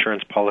life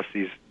insurance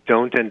policies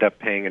don't end up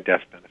paying a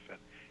death benefit.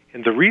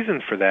 And the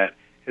reason for that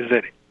is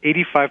that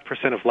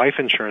 85% of life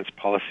insurance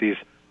policies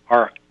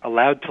are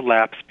allowed to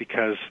lapse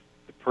because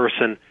the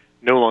person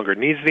no longer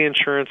needs the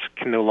insurance,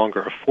 can no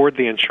longer afford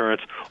the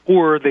insurance,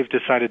 or they've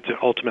decided to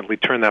ultimately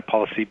turn that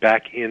policy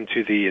back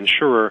into the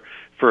insurer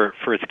for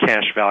its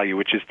cash value,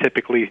 which is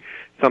typically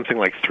something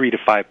like 3 to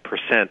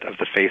 5% of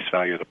the face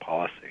value of the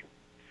policy.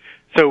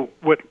 So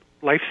what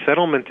life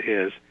settlement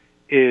is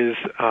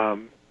a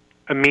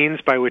means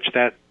by which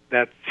that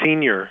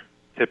senior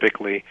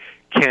typically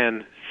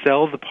can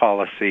sell the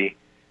policy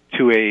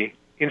to a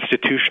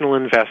institutional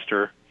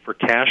investor for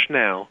cash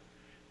now.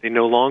 They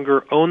no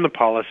longer own the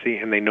policy,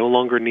 and they no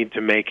longer need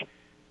to make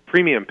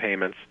premium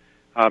payments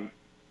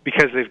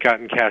because they've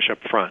gotten cash up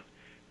front.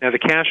 Now, the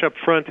cash up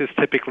front is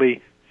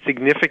typically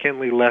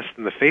significantly less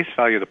than the face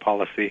value of the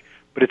policy,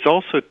 but it's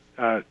also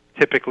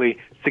typically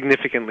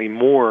significantly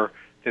more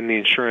than the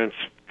insurance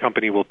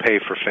company will pay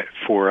for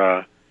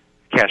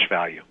cash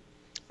value.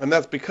 And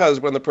that's because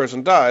when the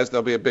person dies,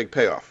 there'll be a big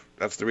payoff.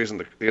 That's the reason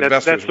the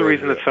investors. That's the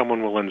reason that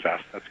someone will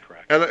invest. That's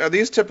correct. And are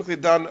these typically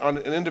done on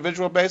an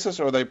individual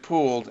basis, or are they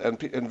pooled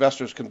and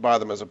investors can buy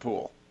them as a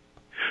pool?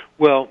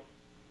 Well,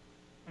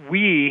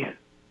 we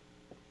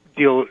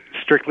deal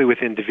strictly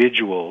with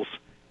individuals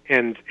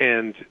and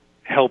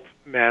help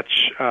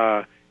match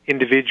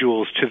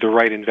individuals to the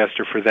right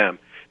investor for them.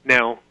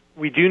 Now,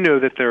 we do know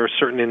that there are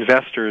certain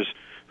investors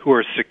who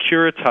are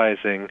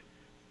securitizing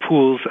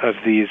pools of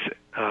these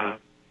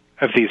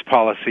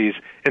policies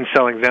and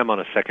selling them on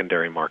a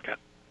secondary market.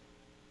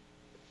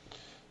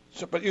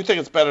 So, but you think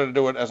it's better to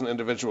do it as an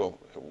individual,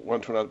 one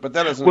to another. But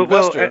then as an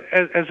investor,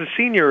 as a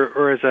senior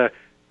or as a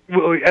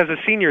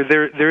senior,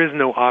 there is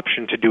no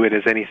option to do it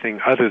as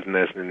anything other than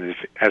as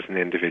an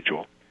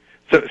individual.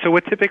 So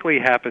what typically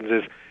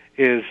happens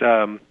is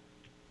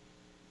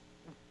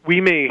we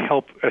may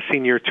help a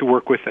senior to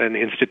work with an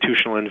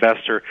institutional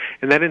investor,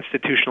 and that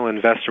institutional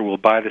investor will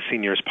buy the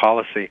senior's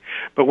policy.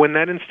 But when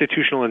that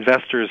institutional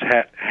investor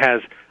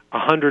has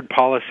 100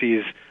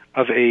 policies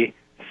of a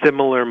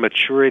similar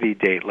maturity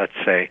date, let's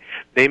say,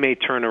 they may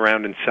turn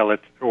around and sell it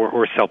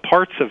or sell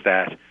parts of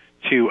that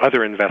to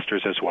other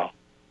investors as well.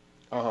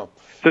 Uh-huh.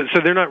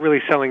 So they're not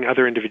really selling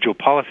other individual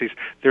policies.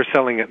 They're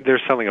selling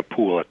a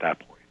pool at that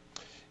point.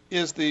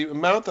 Is the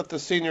amount that the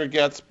senior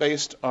gets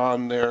based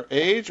on their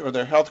age or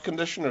their health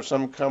condition or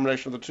some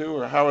combination of the two,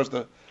 or how is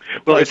the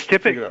Well,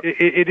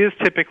 it is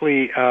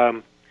typically,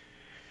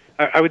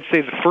 I would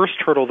say the first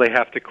hurdle they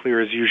have to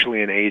clear is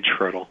usually an age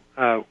hurdle.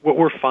 What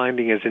we're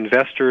finding is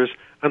investors,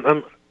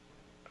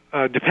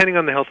 depending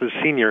on the health of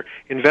the senior,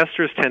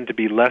 investors tend to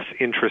be less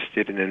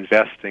interested in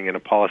investing in a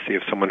policy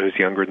of someone who's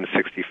younger than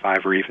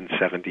 65 or even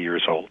 70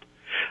 years old.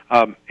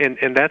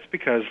 And that's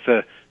because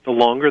the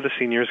longer the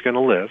senior is going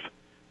to live,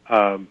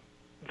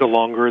 the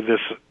longer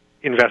this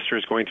investor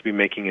is going to be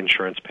making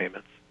insurance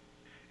payments.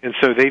 And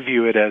so they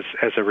view it as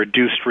a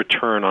reduced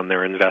return on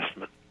their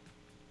investment.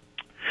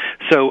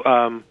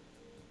 So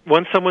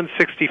once someone's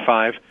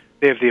 65,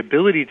 they have the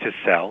ability to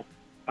sell,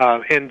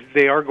 and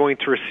they are going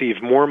to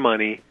receive more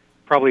money,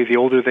 probably the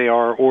older they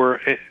are, or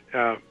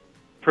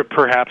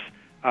perhaps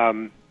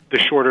the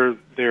shorter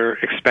their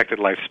expected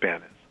lifespan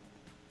is.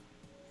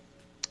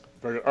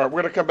 Very good. All right,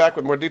 we're going to come back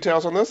with more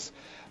details on this.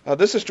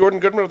 This is Jordan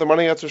Goodman of the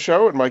Money Answer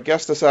Show, and my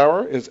guest this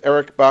hour is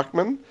Eric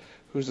Bachman,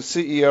 who's the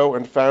CEO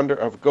and founder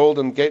of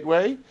Golden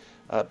Gateway,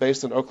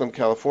 based in Oakland,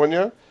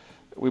 California.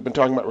 We've been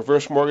talking about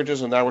reverse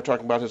mortgages, and now we're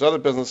talking about his other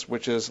business,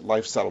 which is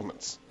life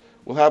settlements.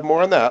 We'll have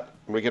more on that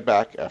when we get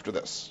back after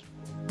this.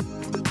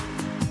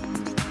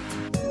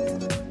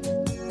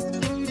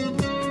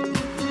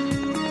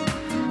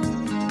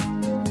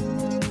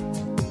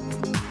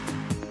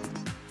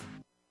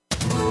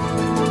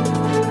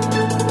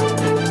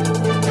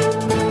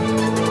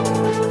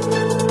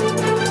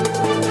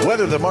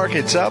 Whether the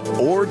market's up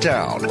or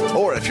down,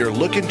 or if you're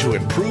looking to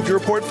improve your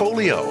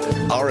portfolio,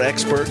 our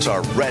experts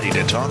are ready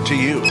to talk to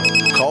you.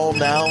 Call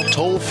now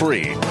toll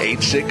free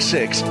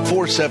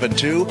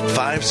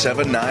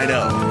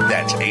 866-472-5790.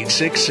 That's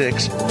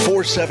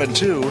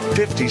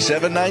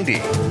 866-472-5790.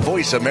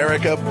 Voice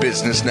America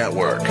Business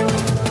Network.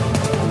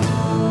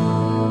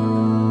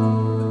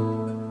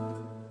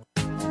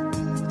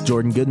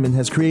 Jordan Goodman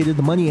has created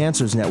the Money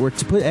Answers Network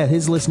to put at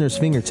his listeners'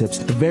 fingertips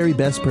the very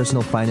best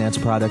personal finance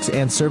products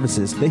and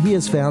services that he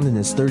has found in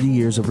his 30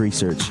 years of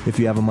research. If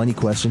you have a money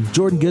question,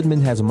 Jordan Goodman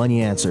has a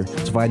money answer.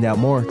 To find out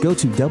more, go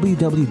to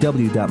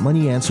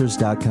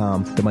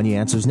www.moneyanswers.com. The Money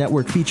Answers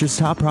Network features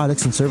top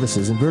products and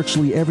services in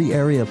virtually every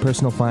area of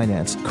personal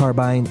finance, car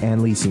buying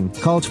and leasing,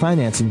 college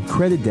financing,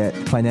 credit debt,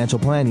 financial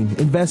planning,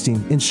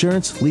 investing,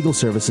 insurance, legal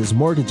services,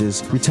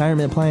 mortgages,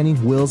 retirement planning,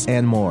 wills,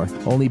 and more.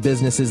 Only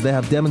businesses that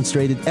have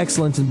demonstrated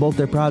excellence in both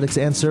their products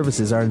and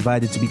services are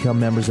invited to become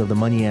members of the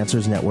Money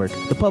Answers Network.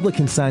 The public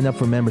can sign up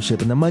for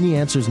membership in the Money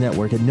Answers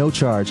Network at no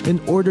charge in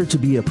order to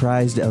be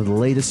apprised of the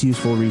latest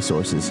useful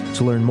resources.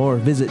 To learn more,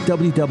 visit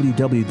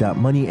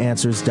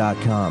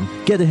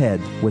www.moneyanswers.com. Get ahead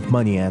with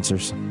Money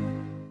Answers.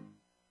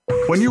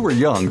 When you were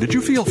young, did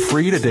you feel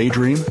free to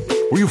daydream?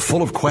 Were you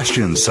full of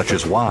questions such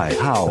as why,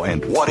 how,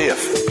 and what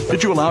if?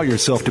 Did you allow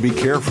yourself to be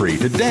carefree,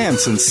 to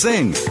dance and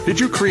sing? Did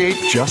you create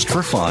just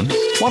for fun?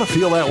 Want to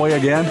feel that way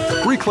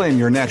again? Reclaim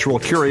your natural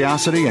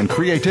curiosity and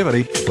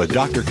creativity with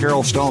Dr.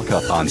 Carol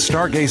Stalcup on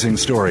Stargazing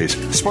Stories,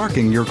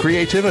 sparking your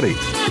creativity.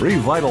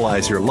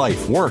 Revitalize your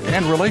life, work,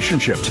 and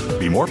relationships.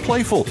 Be more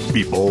playful,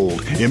 be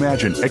bold,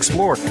 imagine,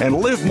 explore, and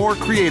live more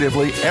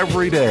creatively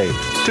every day.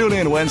 Tune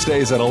in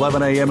Wednesdays at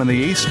 11 a.m. in the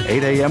East,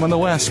 8 a.m. in the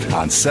West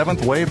on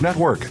Seventh Wave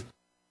Network.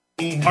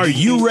 Are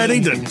you ready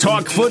to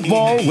talk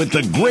football with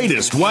the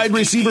greatest wide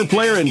receiver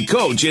player and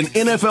coach in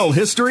NFL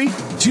history?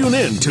 Tune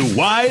in to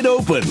Wide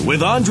Open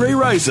with Andre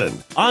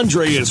Rison.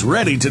 Andre is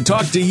ready to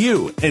talk to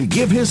you and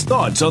give his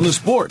thoughts on the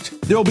sport.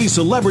 There'll be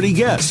celebrity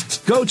guests,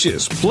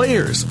 coaches,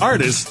 players,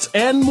 artists,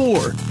 and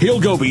more.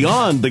 He'll go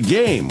beyond the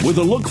game with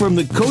a look from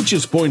the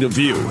coach's point of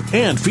view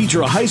and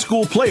feature a high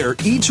school player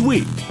each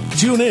week.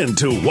 Tune in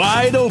to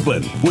Wide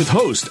Open with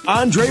host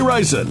Andre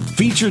Rison,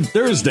 featured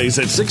Thursdays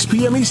at 6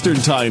 p.m. Eastern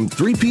Time,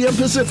 3 p.m.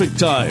 Pacific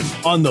Time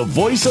on the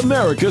Voice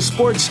America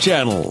Sports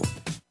Channel.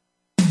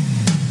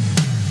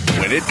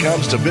 When it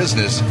comes to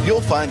business,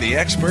 you'll find the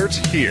experts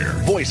here.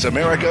 Voice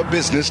America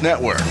Business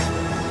Network.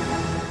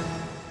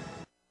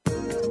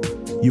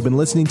 You've been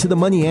listening to the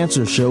Money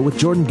Answers Show with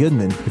Jordan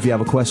Goodman. If you have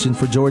a question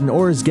for Jordan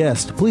or his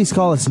guest, please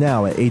call us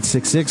now at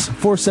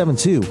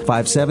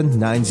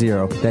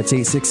 866-472-5790. That's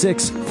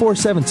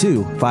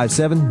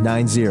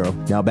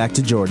 866-472-5790. Now back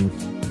to Jordan.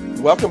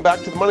 Welcome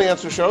back to the Money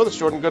Answers Show. This is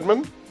Jordan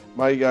Goodman.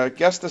 My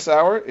guest this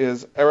hour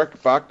is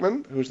Eric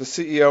Bachman, who's the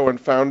CEO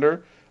and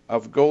founder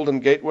of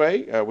Golden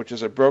Gateway, which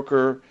is a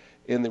broker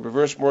in the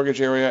reverse mortgage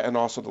area and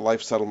also the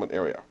life settlement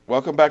area.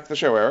 Welcome back to the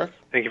show, Eric.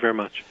 Thank you very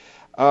much.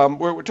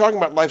 We're talking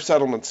about life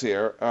settlements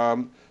here.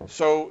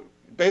 So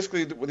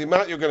basically, the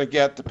amount you're going to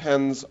get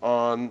depends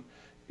on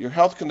your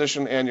health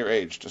condition and your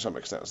age to some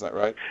extent. Is that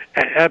right?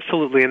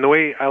 Absolutely. And the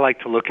way I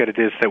like to look at it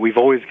is that we've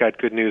always got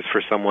good news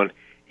for someone.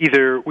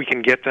 Either we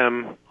can get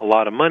them a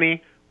lot of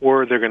money,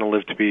 or they're going to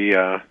live to be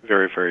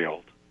very, very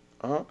old.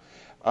 Uh-huh.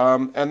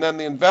 And then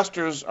the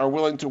investors are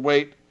willing to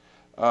wait.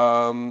 They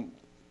don't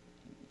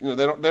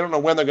know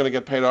when they're going to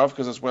get paid off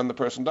because it's when the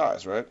person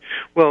dies, right?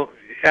 Well,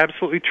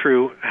 absolutely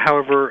true.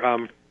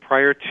 However,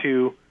 prior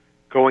to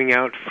going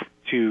out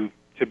to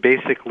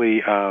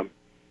basically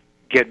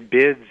get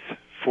bids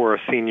for a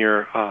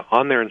senior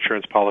on their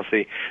insurance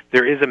policy,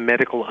 there is a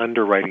medical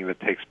underwriting that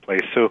takes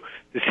place. So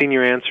the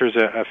senior answers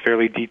a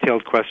fairly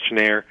detailed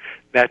questionnaire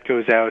that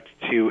goes out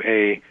to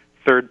a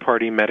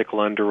third-party medical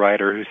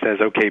underwriter who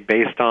says, okay,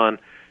 based on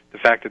the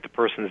fact that the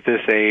person's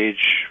this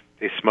age,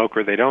 they smoke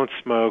or they don't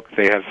smoke,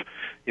 they have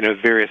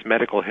various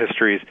medical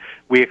histories,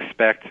 we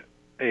expect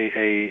them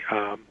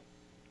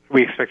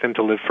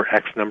to live for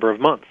X number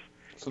of months.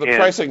 So the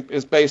pricing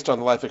is based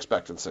on life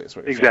expectancy. Is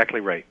what you're exactly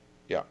saying. Right.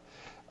 Yeah.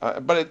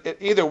 But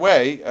either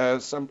way,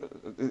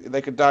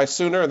 they could die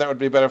sooner, and that would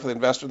be better for the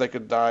investor. They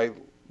could die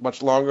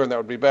much longer, and that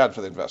would be bad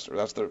for the investor.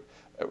 That's the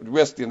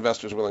risk the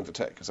investor is willing to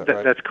take. Is that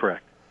right? That's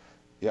correct.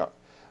 Yeah.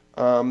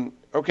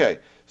 Okay.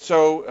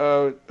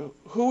 So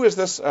who is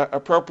this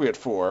appropriate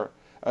for?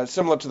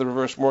 Similar to the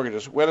reverse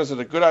mortgages. When is it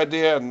a good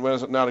idea, and when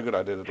is it not a good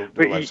idea to do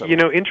life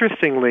settlement?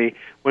 Interestingly,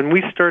 when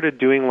we started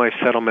doing life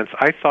settlements,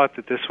 I thought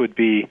that this would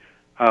be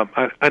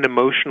an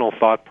emotional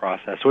thought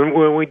process.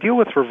 When we deal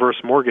with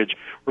reverse mortgage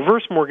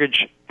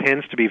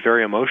tends to be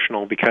very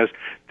emotional because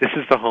this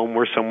is the home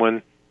where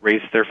someone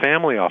raised their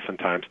family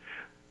oftentimes.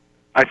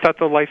 I thought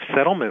the life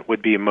settlement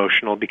would be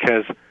emotional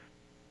because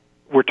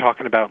we're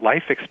talking about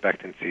life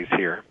expectancies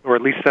here, or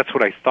at least that's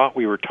what I thought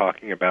we were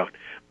talking about.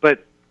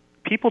 But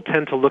people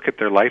tend to look at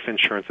their life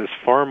insurance as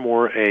far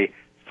more a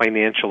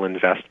financial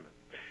investment.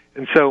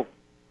 And so,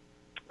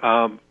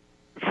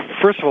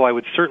 first of all, I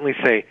would certainly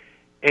say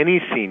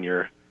any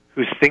senior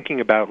who's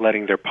thinking about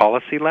letting their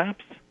policy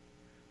lapse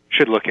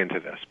should look into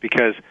this,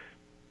 because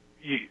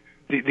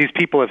these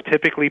people have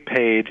typically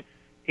paid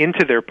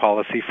into their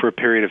policy for a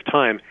period of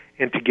time,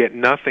 and to get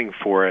nothing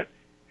for it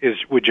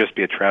would just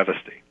be a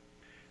travesty.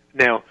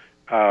 Now,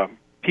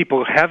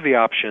 people have the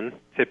option,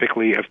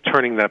 typically, of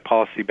turning that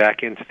policy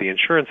back into the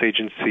insurance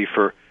agency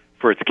for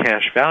its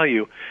cash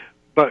value,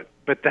 but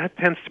that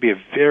tends to be a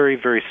very,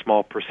 very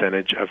small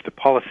percentage of the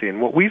policy. And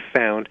what we've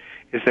found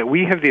is that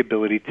we have the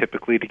ability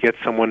typically to get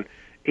someone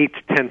 8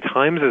 to 10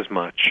 times as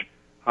much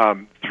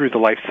through the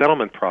life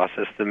settlement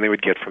process than they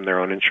would get from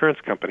their own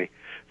insurance company.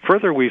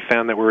 Further, we've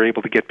found that we're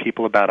able to get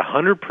people about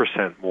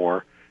 100%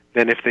 more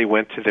than if they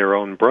went to their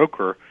own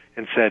broker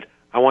and said,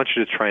 I want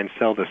you to try and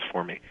sell this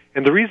for me.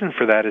 And the reason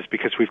for that is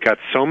because we've got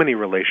so many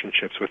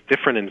relationships with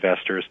different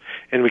investors,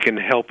 and we can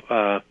help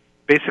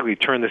basically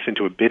turn this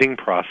into a bidding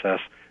process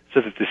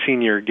so that the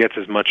senior gets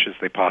as much as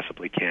they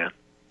possibly can.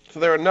 So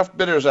there are enough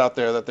bidders out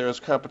there that there is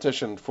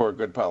competition for a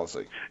good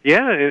policy.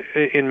 Yeah,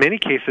 in many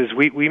cases,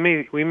 we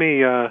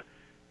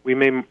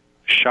may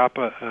shop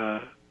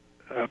a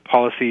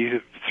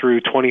policy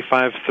through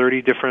 25,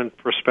 30 different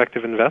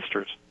prospective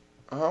investors.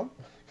 Uh-huh.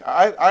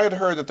 I had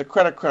heard that the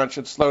credit crunch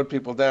had slowed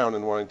people down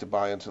in wanting to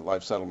buy into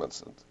life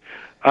settlements.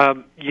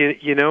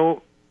 You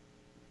know,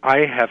 I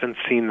haven't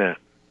seen that.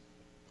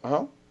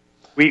 Uh-huh.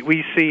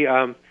 We see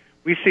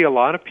a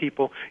lot of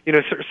people. You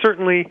know,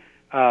 certainly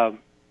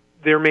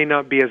there may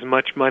not be as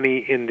much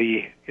money in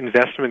the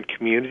investment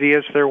community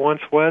as there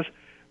once was,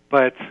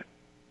 but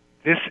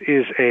this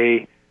is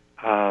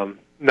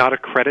not a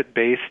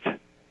credit-based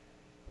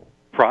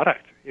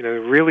product. You know,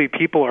 really,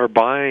 people are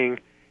buying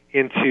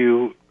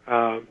into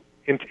I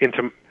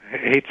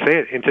hate to say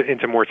it,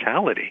 into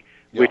mortality,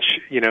 Yeah. which,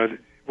 you know,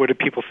 what do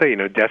people say? You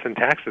know, death and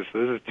taxes.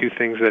 Those are two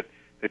things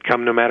that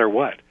come no matter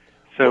what.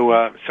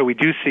 So we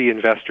do see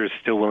investors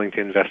still willing to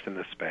invest in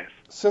this space.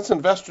 Since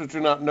investors do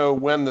not know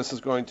when this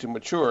is going to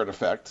mature in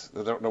effect,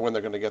 they don't know when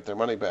they're going to get their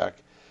money back,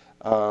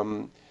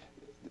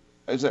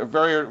 is there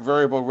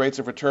variable rates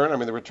of return? I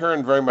mean, the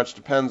return very much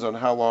depends on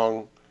how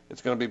long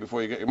it's going to be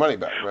before you get your money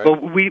back, right? Well,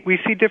 we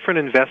see different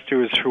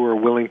investors who are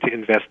willing to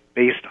invest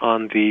based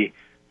on the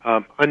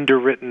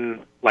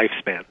underwritten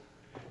lifespan.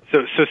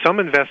 So some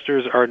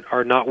investors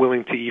are not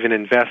willing to even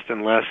invest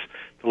unless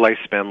the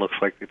lifespan looks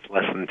like it's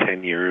less than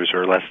 10 years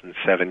or less than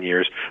 7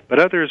 years, but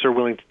others are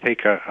willing to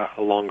take a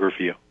longer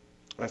view.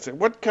 I see.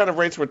 What kind of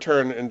rates of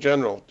return in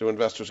general do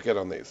investors get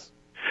on these?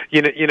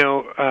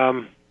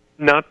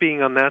 Not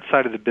being on that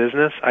side of the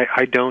business,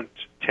 I don't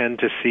tend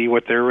to see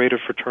what their rate of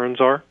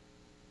returns are.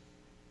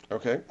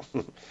 Okay.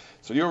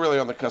 So you're really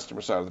on the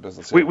customer side of the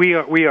business here.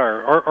 We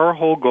are. Our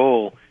whole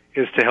goal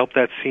is to help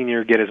that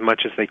senior get as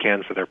much as they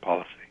can for their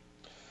policy.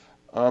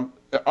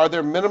 Are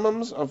there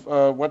minimums of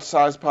what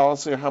size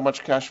policy or how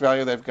much cash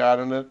value they've got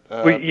in it?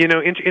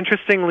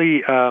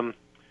 Interestingly,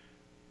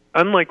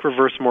 unlike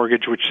reverse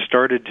mortgage, which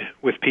started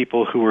with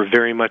people who were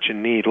very much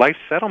in need, life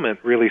settlement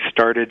really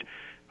started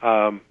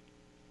on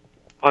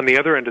the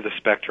other end of the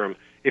spectrum.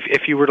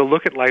 If you were to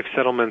look at life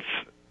settlements,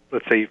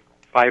 let's say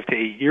 5 to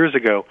 8 years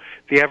ago,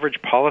 the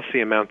average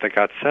policy amount that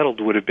got settled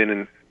would have been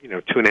in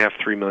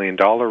 $2.5–3 million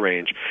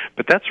range.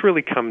 But that's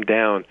really come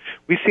down.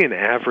 We see an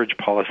average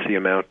policy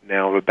amount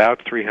now of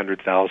about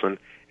 $300,000,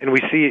 and we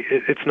see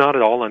it's not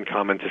at all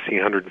uncommon to see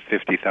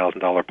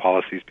 $150,000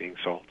 policies being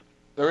sold.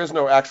 There is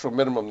no actual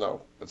minimum,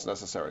 though, that's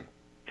necessary.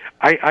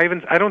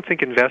 I don't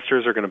think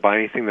investors are going to buy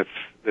anything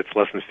that's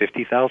less than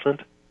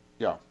 $50,000.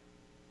 Yeah.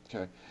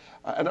 Okay.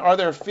 And are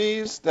there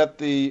fees that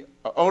the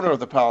owner of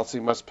the policy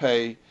must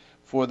pay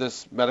for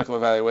this medical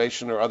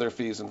evaluation or other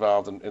fees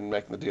involved in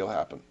making the deal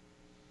happen?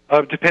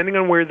 Depending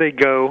on where they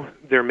go,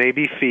 there may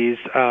be fees.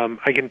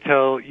 I can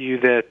tell you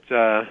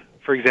that,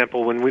 for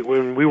example,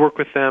 when we work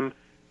with them,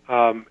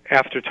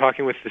 after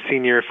talking with the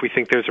senior, if we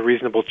think there's a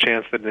reasonable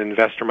chance that an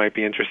investor might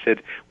be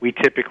interested, we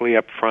typically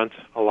upfront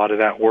a lot of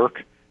that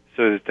work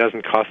so that it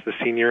doesn't cost the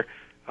senior.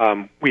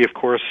 We, of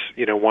course,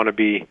 want to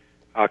be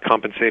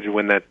compensated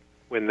when that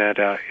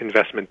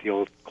investment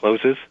deal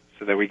closes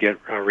so that we get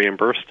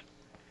reimbursed.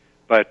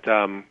 But,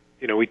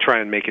 we try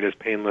and make it as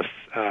painless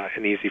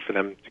and easy for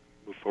them to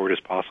move forward as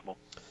possible.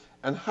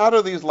 And how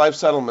do these life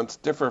settlements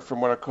differ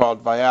from what are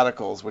called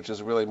viaticals, which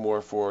is really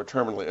more for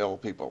terminally ill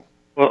people?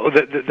 Well,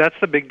 that's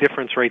the big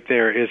difference right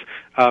there is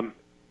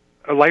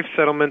a life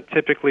settlement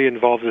typically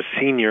involves a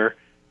senior,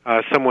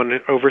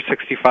 someone over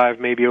 65,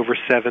 maybe over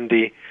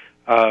 70,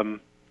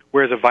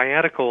 whereas a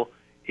viatical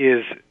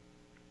is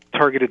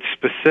targeted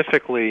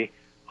specifically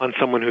on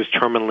someone who's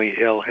terminally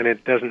ill, and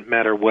it doesn't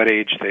matter what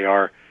age they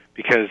are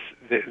because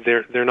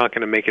they're not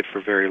going to make it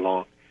for very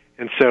long.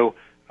 And so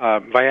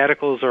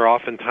viaticals are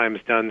oftentimes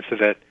done so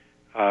that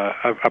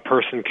a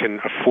person can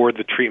afford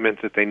the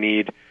treatment that they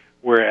need,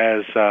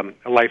 whereas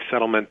a life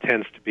settlement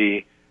tends to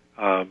be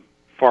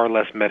far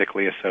less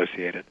medically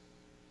associated.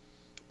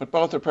 But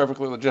both are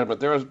perfectly legitimate.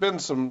 There has been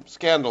some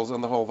scandals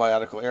in the whole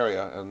viatical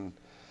area, and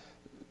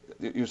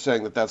you're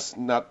saying that that's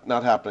not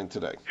happening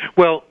today.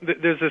 Well,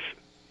 there's this.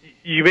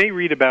 You may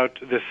read about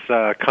this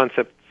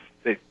concept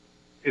that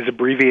is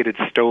abbreviated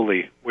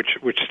STOLI,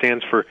 which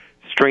stands for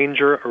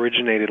Stranger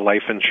Originated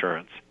Life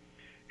Insurance,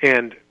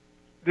 and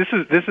this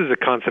is a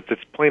concept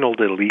that's plain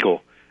old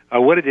illegal.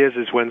 What it is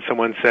when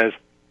someone says,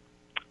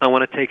 "I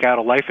want to take out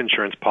a life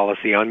insurance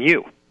policy on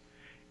you,"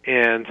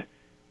 and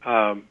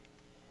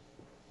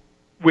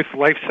with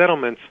life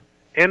settlements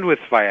and with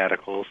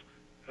viaticals,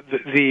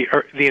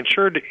 the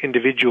insured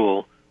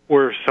individual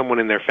or someone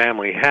in their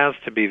family has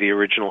to be the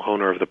original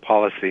owner of the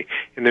policy,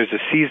 and there's a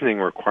seasoning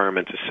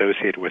requirement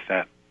associated with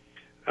that.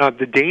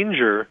 The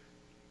danger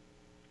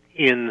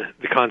in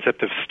the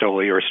concept of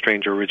STOLI, or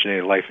stranger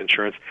originated life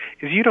insurance,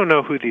 is you don't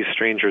know who these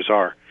strangers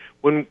are.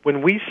 When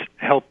we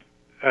help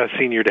a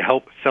senior to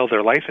help sell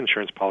their life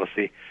insurance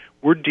policy,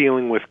 we're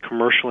dealing with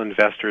commercial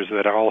investors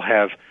that are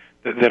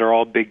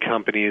all big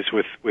companies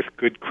with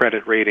good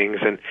credit ratings,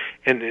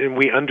 and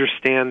we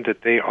understand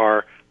that they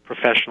are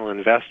professional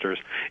investors.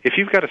 If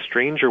you've got a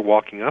stranger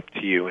walking up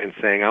to you and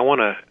saying, I want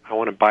to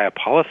buy a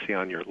policy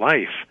on your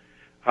life,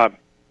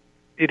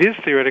 it is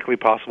theoretically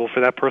possible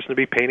for that person to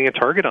be painting a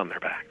target on their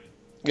backs.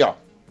 Yeah,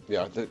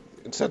 the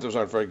incentives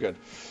aren't very good.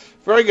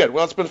 Very good.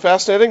 Well, it's been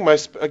fascinating. My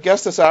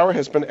guest this hour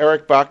has been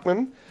Eric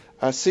Bachman,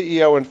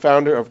 CEO and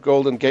founder of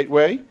Golden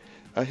Gateway.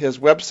 His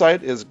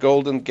website is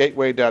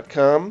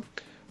goldengateway.com.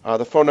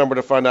 The phone number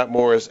to find out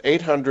more is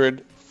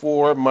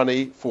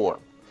 800-4MONEY-4.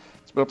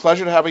 It's been a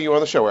pleasure to having you on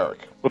the show,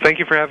 Eric. Well, thank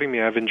you for having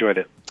me. I've enjoyed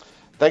it.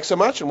 Thanks so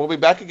much, and we'll be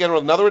back again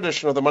with another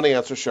edition of the Money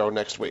Answer Show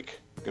next week.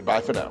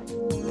 Goodbye for now.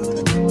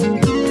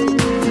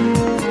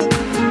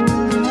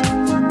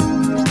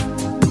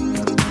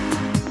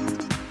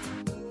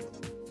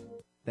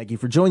 Thank you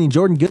for joining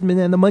Jordan Goodman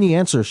and the Money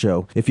Answer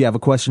Show. If you have a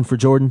question for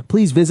Jordan,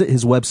 please visit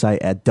his website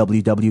at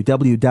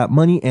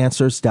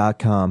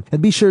www.moneyanswers.com.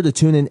 And be sure to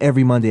tune in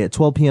every Monday at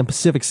 12 p.m.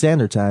 Pacific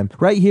Standard Time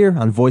right here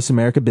on Voice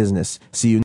America Business. See you